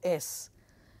 ROS.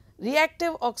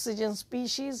 Reactive oxygen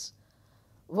species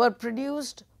were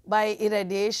produced by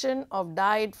irradiation of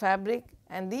dyed fabric,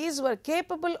 and these were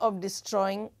capable of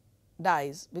destroying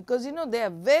dyes, because they are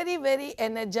very, very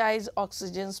energized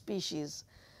oxygen species.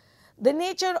 The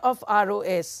nature of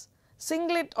ROS: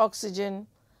 singlet oxygen,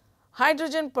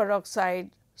 hydrogen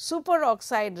peroxide,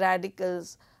 superoxide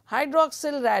radicals,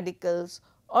 hydroxyl radicals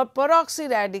or peroxy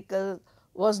radical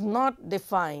was not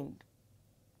defined.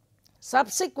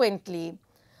 Subsequently,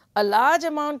 a large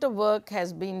amount of work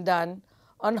has been done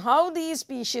on how these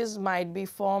species might be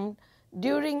formed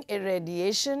during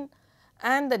irradiation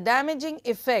and the damaging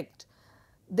effect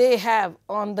they have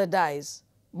on the dyes.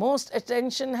 Most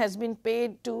attention has been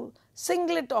paid to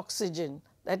singlet oxygen,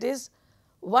 that is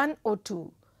 1O2,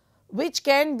 which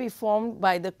can be formed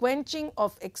by the quenching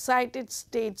of excited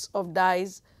states of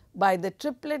dyes by the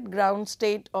triplet ground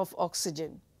state of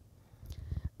oxygen.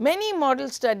 Many model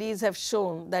studies have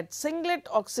shown that singlet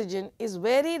oxygen is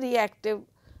very reactive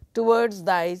towards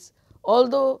dyes,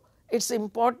 although its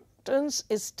importance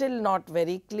is still not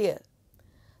very clear.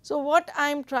 So, what I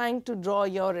am trying to draw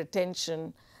your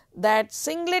attention, that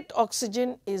singlet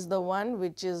oxygen is the one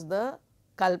which is the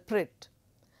culprit.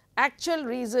 Actual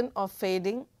reason of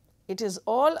fading, it is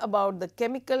all about the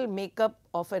chemical makeup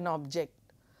of an object.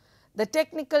 The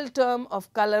technical term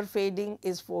of color fading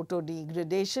is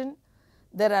photodegradation.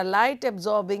 There are light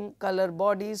absorbing color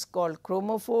bodies called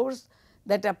chromophores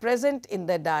that are present in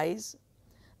the dyes.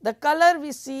 The color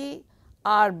we see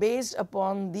are based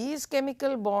upon these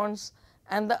chemical bonds,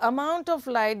 and the amount of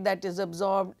light that is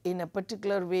absorbed in a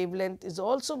particular wavelength is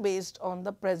also based on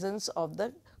the presence of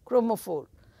the chromophore.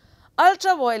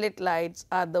 Ultraviolet lights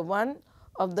are the one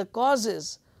of the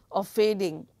causes of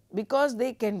fading, because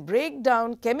they can break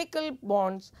down chemical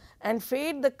bonds and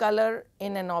fade the color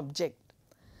in an object.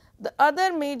 The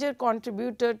other major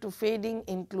contributor to fading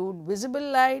include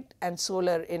visible light and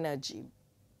solar energy.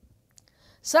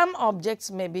 Some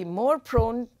objects may be more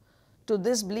prone to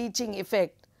this bleaching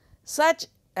effect, such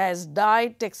as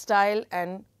dyed textile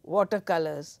and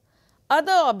watercolors.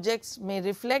 Other objects may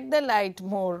reflect the light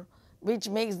more, which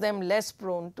makes them less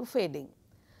prone to fading.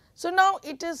 So, now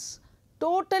it is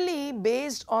totally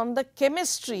based on the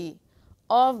chemistry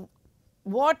of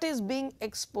what is being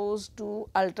exposed to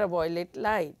ultraviolet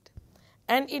light,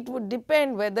 and it would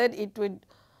depend whether it would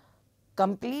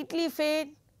completely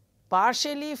fade,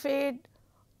 partially fade,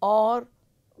 or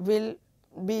will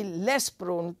be less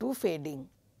prone to fading.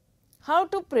 How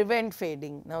to prevent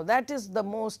fading? Now, that is the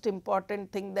most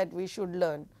important thing that we should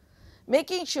learn.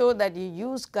 Making sure that you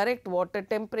use correct water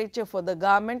temperature for the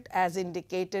garment as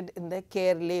indicated in the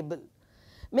care label.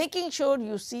 Making sure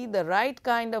you see the right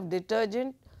kind of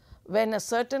detergent when a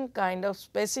certain kind of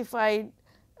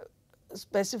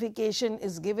specification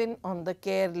is given on the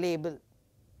care label.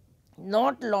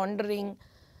 Not laundering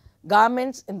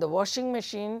garments in the washing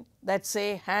machine that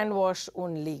say hand wash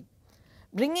only.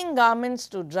 Bringing garments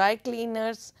to dry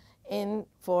cleaners in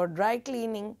for dry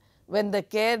cleaning when the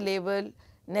care label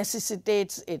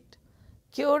necessitates it.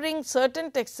 Curing certain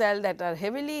textiles that are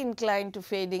heavily inclined to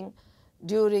fading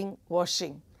during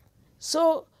washing.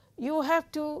 So, you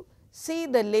have to see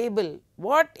the label,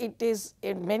 what it is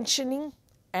mentioning,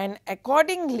 and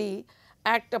accordingly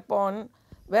act upon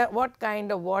what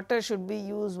kind of water should be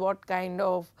used, what kind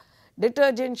of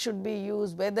detergent should be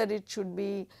used, whether it should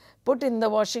be put in the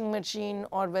washing machine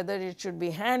or whether it should be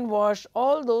hand washed.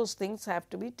 All those things have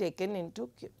to be taken into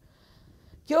account.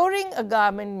 Curing a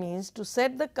garment means to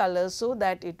set the color so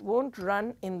that it will not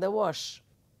run in the wash.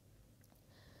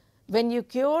 When you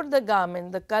cure the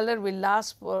garment, the color will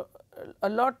last for a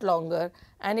lot longer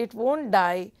and it will not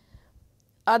dye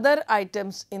other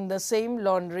items in the same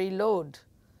laundry load.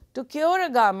 To cure a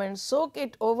garment, soak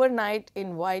it overnight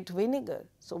in white vinegar.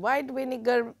 So, white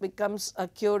vinegar becomes a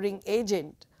curing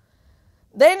agent.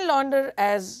 Then launder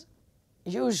as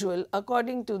usual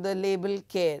according to the label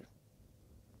care.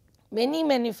 Many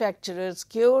manufacturers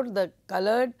cure the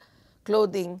colored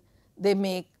clothing they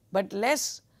make, but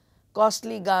less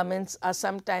costly garments are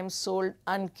sometimes sold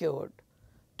uncured.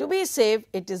 To be safe,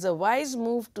 it is a wise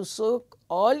move to soak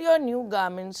all your new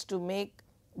garments to make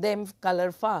them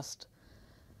color fast.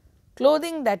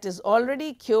 Clothing that is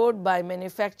already cured by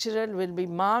manufacturer will be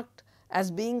marked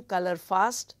as being color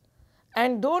fast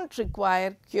and don't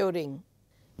require curing.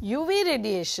 UV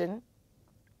radiation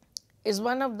is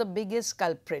one of the biggest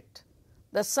culprit.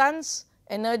 The sun's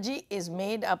energy is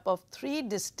made up of three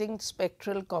distinct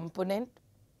spectral components: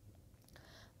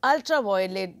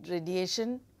 ultraviolet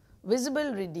radiation,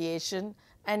 visible radiation,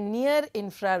 and near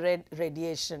infrared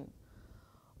radiation.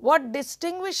 What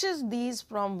distinguishes these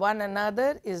from one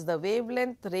another is the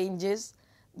wavelength ranges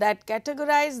that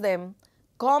categorize them,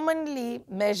 commonly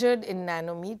measured in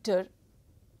nanometer.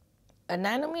 A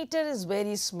nanometer is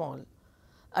very small.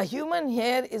 A human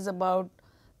hair is about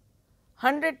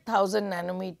 100,000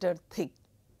 nanometer thick.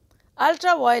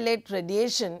 Ultraviolet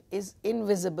radiation is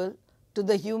invisible to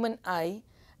the human eye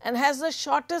and has the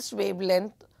shortest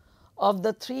wavelength of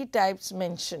the three types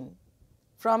mentioned,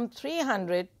 from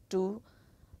 300 to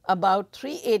about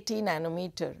 380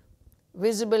 nanometer.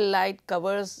 Visible light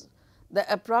covers the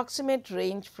approximate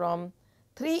range from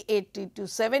 380 to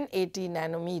 780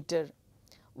 nanometer,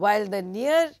 while the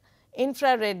near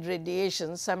infrared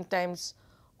radiation, sometimes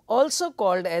also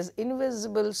called as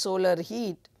invisible solar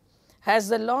heat, has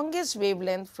the longest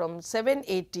wavelength from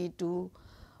 780 to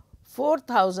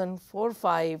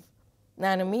 4045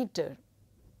 nanometer.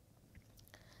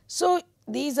 So,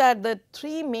 these are the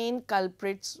three main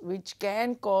culprits which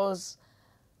can cause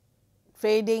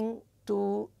fading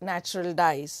to natural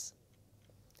dyes.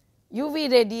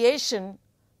 UV radiation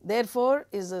therefore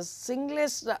is a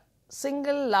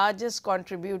single largest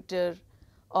contributing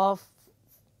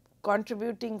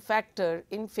factor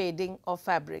in fading of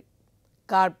fabric,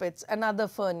 carpets and other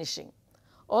furnishing.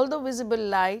 Although visible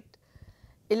light,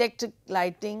 electric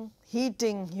lighting,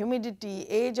 heating, humidity,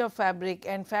 age of fabric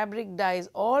and fabric dyes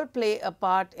all play a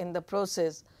part in the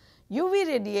process, UV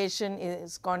radiation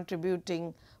is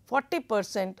contributing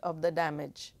 40% of the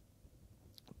damage.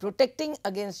 Protecting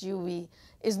against UV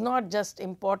is not just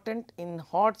important in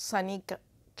hot sunny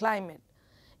climate.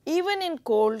 Even in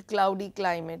cold cloudy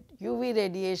climate, UV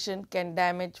radiation can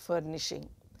damage furnishing.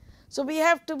 So, we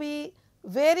have to be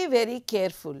very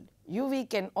careful. UV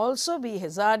can also be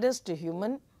hazardous to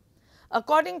human.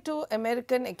 According to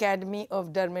American Academy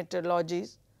of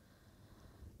Dermatology,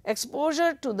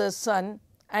 exposure to the sun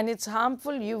and its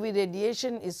harmful UV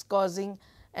radiation is causing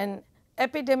an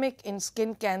epidemic in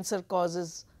skin cancer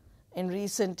causes in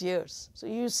recent years. So,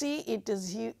 you see it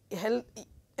is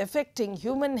affecting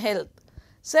human health.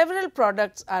 Several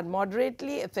products are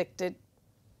moderately affected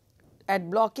at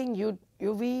blocking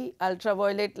UV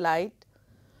ultraviolet light.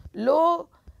 Low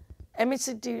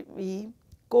emissivity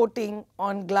coating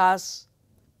on glass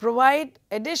provide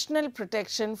additional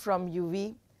protection from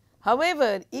UV.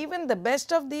 However, even the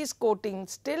best of these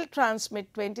coatings still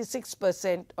transmit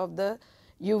 26% of the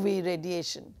UV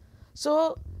radiation.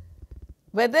 So,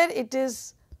 whether it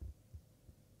is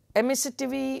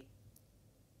emissivity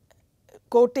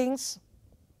coatings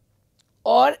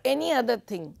or any other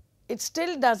thing, it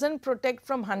still does not protect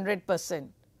from 100%.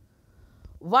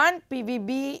 One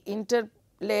PVB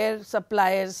interlayer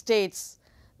supplier states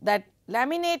that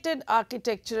laminated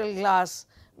architectural glass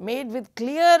made with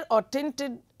clear or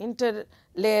tinted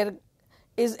interlayer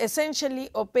is essentially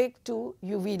opaque to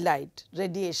UV light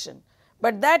radiation,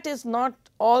 but that is not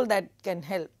all that can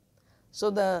help.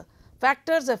 So, the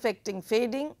factors affecting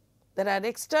fading, there are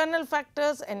external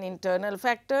factors and internal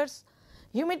factors.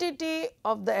 Humidity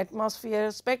of the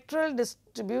atmosphere, spectral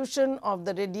distribution of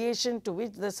the radiation to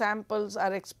which the samples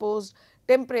are exposed,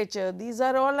 temperature, these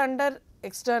are all under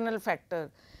external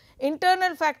factor.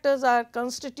 Internal factors are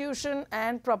constitution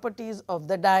and properties of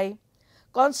the dye,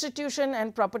 constitution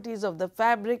and properties of the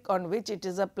fabric on which it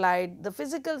is applied, the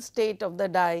physical state of the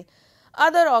dye,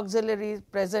 other auxiliaries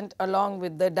present along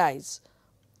with the dyes.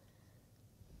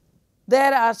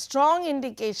 There are strong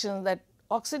indications that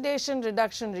oxidation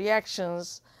reduction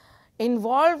reactions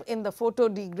involved in the photo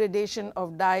degradation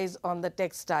of dyes on the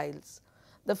textiles.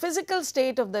 The physical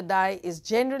state of the dye is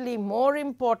generally more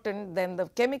important than the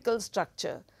chemical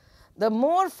structure. The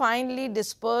more finely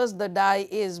dispersed the dye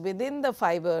is within the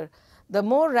fiber, the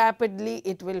more rapidly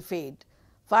it will fade.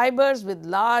 Fibers with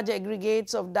large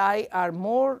aggregates of dye are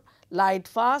more light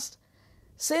fast,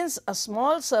 since a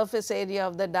small surface area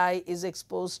of the dye is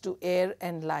exposed to air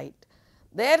and light.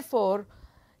 Therefore,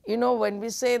 you know, when we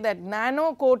say that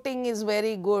nano coating is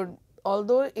very good,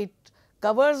 although it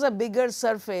covers a bigger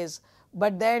surface,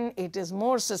 but then it is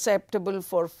more susceptible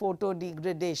for photo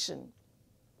degradation.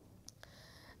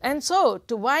 And so,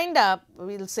 to wind up,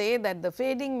 we will say that the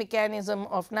fading mechanism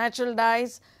of natural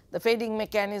dyes, the fading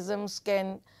mechanisms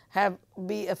can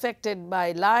be affected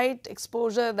by light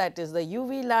exposure, that is the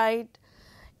UV light.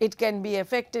 It can be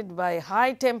affected by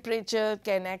high temperature,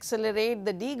 can accelerate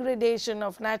the degradation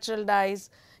of natural dyes.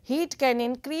 Heat can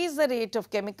increase the rate of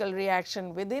chemical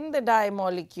reaction within the dye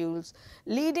molecules,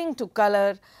 leading to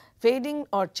color fading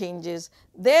or changes.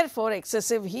 Therefore,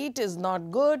 excessive heat is not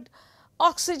good.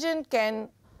 Oxygen can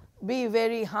be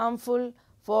very harmful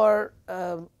for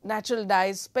natural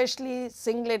dyes, especially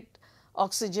singlet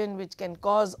oxygen, which can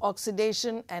cause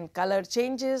oxidation and color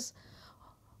changes.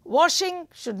 Washing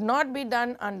should not be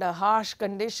done under harsh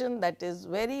condition, that is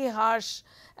very harsh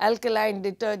alkaline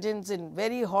detergents in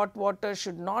very hot water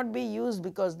should not be used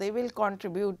because they will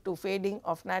contribute to fading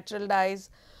of natural dyes.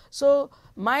 So,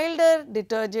 milder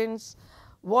detergents,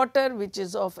 water which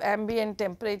is of ambient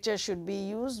temperature should be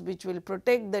used, which will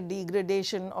protect the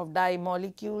degradation of dye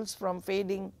molecules from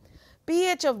fading.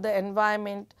 pH of the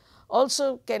environment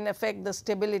also can affect the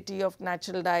stability of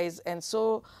natural dyes, and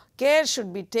so care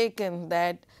should be taken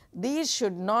that these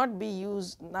should not be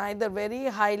used neither very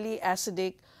highly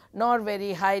acidic nor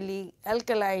very highly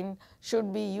alkaline,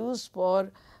 should be used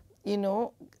for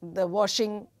the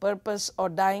washing purpose or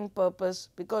dyeing purpose,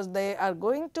 because they are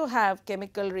going to have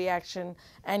chemical reaction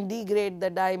and degrade the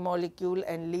dye molecule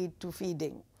and lead to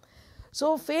fading.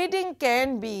 So, fading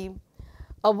can be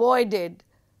avoided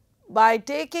by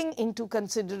taking into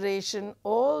consideration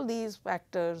all these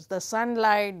factors, the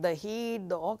sunlight, the heat,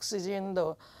 the oxygen,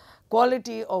 the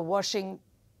quality of washing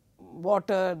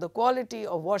water, the quality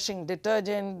of washing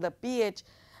detergent, the pH.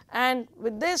 And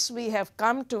with this we have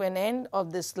come to an end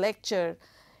of this lecture.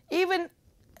 Even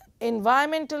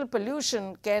environmental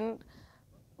pollution can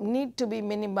need to be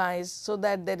minimized so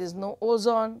that there is no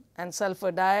ozone and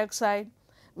sulfur dioxide,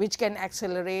 which can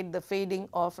accelerate the fading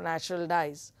of natural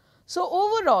dyes. So,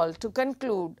 overall, to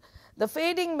conclude, the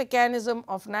fading mechanism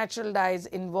of natural dyes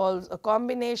involves a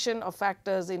combination of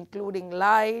factors including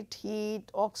light, heat,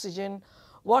 oxygen,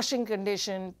 washing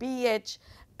condition, pH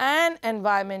and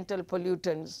environmental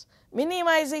pollutants.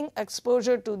 Minimizing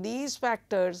exposure to these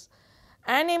factors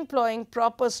and employing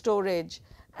proper storage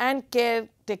and care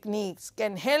techniques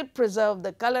can help preserve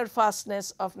the color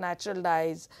fastness of natural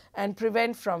dyes and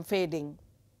prevent from fading.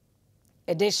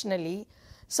 Additionally,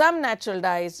 some natural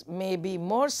dyes may be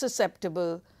more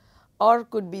susceptible or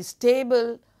could be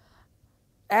stable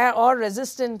or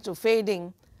resistant to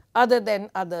fading other than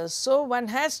others. So, one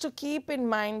has to keep in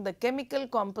mind the chemical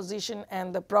composition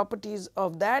and the properties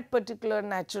of that particular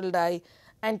natural dye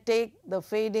and take the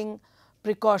fading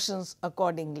precautions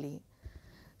accordingly.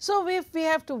 So, if we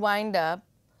have to wind up,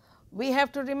 we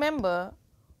have to remember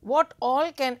what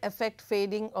all can affect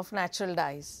fading of natural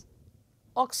dyes.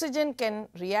 Oxygen can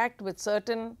react with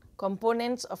certain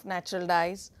components of natural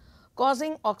dyes,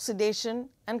 causing oxidation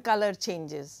and color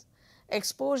changes.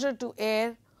 Exposure to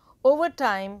air over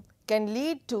time can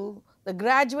lead to the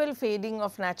gradual fading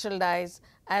of natural dyes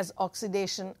as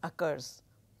oxidation occurs.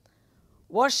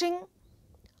 Washing,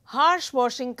 harsh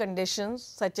washing conditions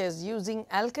such as using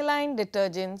alkaline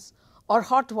detergents or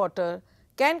hot water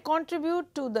can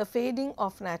contribute to the fading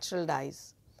of natural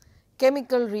dyes.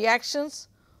 Chemical reactions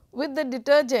with the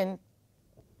detergent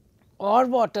or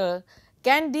water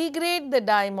can degrade the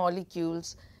dye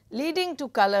molecules, leading to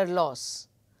color loss.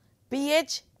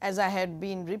 pH, as I had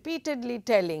been repeatedly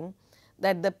telling,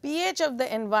 that the pH of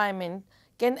the environment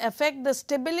can affect the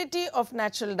stability of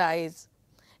natural dyes.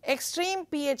 Extreme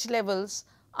pH levels,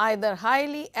 either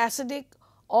highly acidic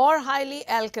or highly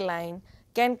alkaline,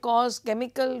 can cause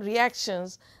chemical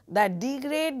reactions that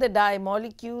degrade the dye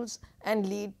molecules and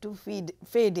lead to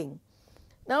fading.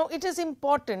 Now, it is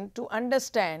important to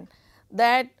understand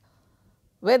that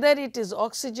whether it is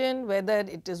oxygen, whether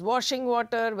it is washing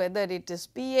water, whether it is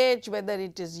pH, whether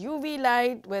it is UV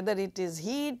light, whether it is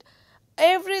heat,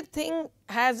 everything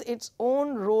has its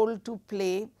own role to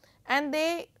play, and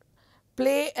they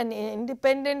play an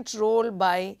independent role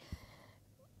by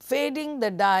fading the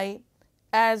dye,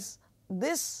 as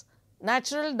this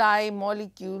natural dye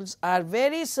molecules are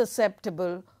very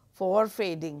susceptible for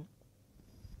fading.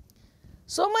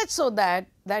 So much so that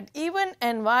even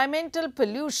environmental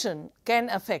pollution can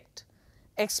affect.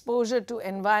 Exposure to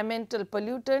environmental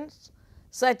pollutants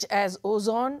such as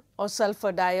ozone or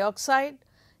sulfur dioxide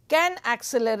can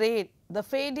accelerate the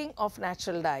fading of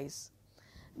natural dyes.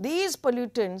 These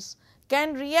pollutants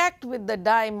can react with the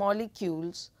dye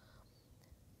molecules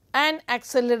and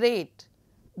accelerate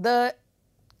the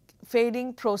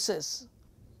fading process,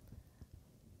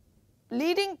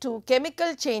 leading to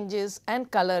chemical changes and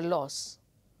color loss.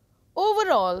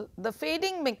 Overall, the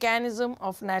fading mechanism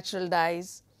of natural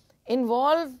dyes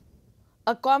involve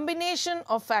a combination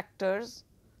of factors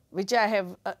which I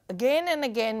have again and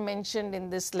again mentioned in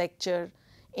this lecture,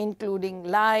 including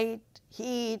light,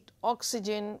 heat,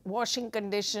 oxygen, washing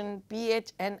condition,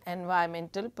 pH and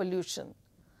environmental pollution.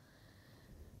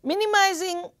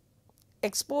 Minimizing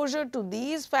exposure to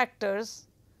these factors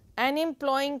and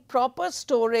employing proper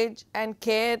storage and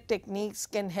care techniques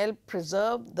can help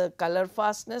preserve the color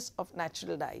fastness of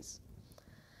natural dyes.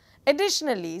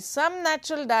 Additionally, some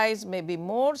natural dyes may be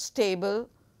more stable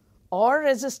or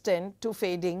resistant to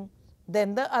fading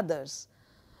than the others.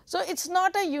 So, it is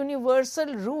not a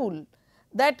universal rule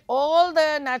that all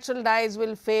the natural dyes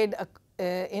will fade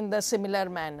in the similar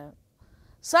manner.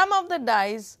 Some of the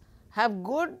dyes have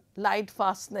good light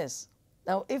fastness.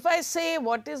 Now, if I say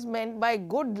what is meant by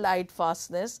good light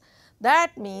fastness,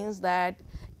 that means that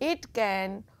it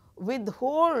can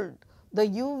withhold the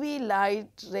UV light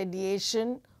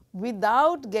radiation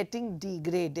without getting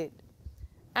degraded.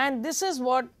 And this is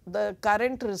what the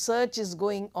current research is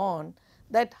going on,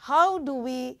 that how do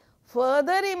we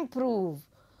further improve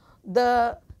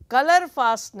the color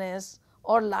fastness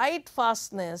or light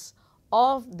fastness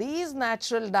of these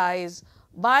natural dyes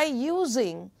by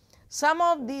using some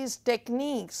of these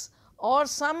techniques or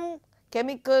some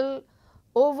chemical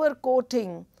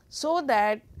overcoating, so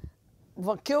that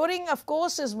curing of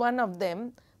course is one of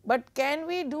them, but can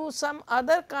we do some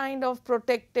other kind of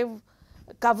protective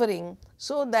covering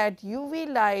so that UV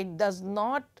light does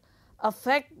not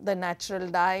affect the natural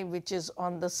dye which is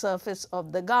on the surface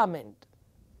of the garment.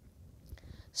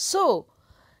 So,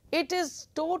 it is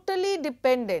totally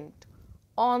dependent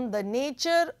on the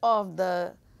nature of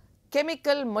the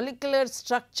chemical molecular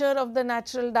structure of the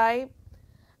natural dye,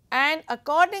 and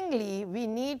accordingly we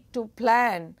need to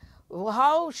plan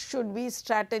how should we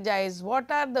strategize, what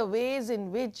are the ways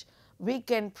in which we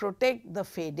can protect the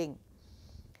fading.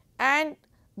 And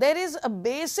there is a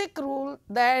basic rule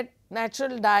that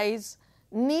natural dyes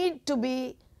need to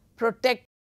be protected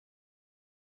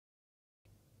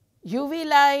UV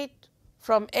light,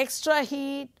 from extra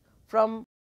heat, from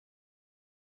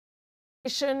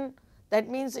that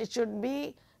means it should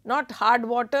be not hard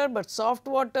water but soft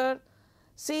water,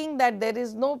 seeing that there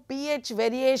is no pH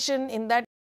variation in that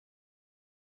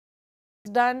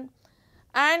done,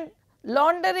 and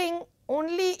laundering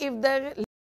only if the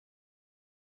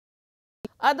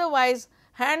otherwise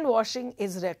hand washing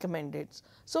is recommended.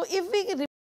 So, if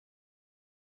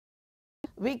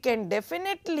we can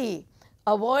definitely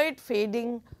avoid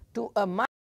fading to a much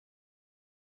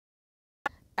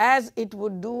as it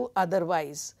would do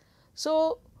otherwise.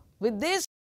 So, with this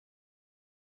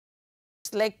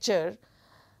lecture,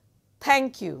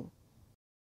 thank you.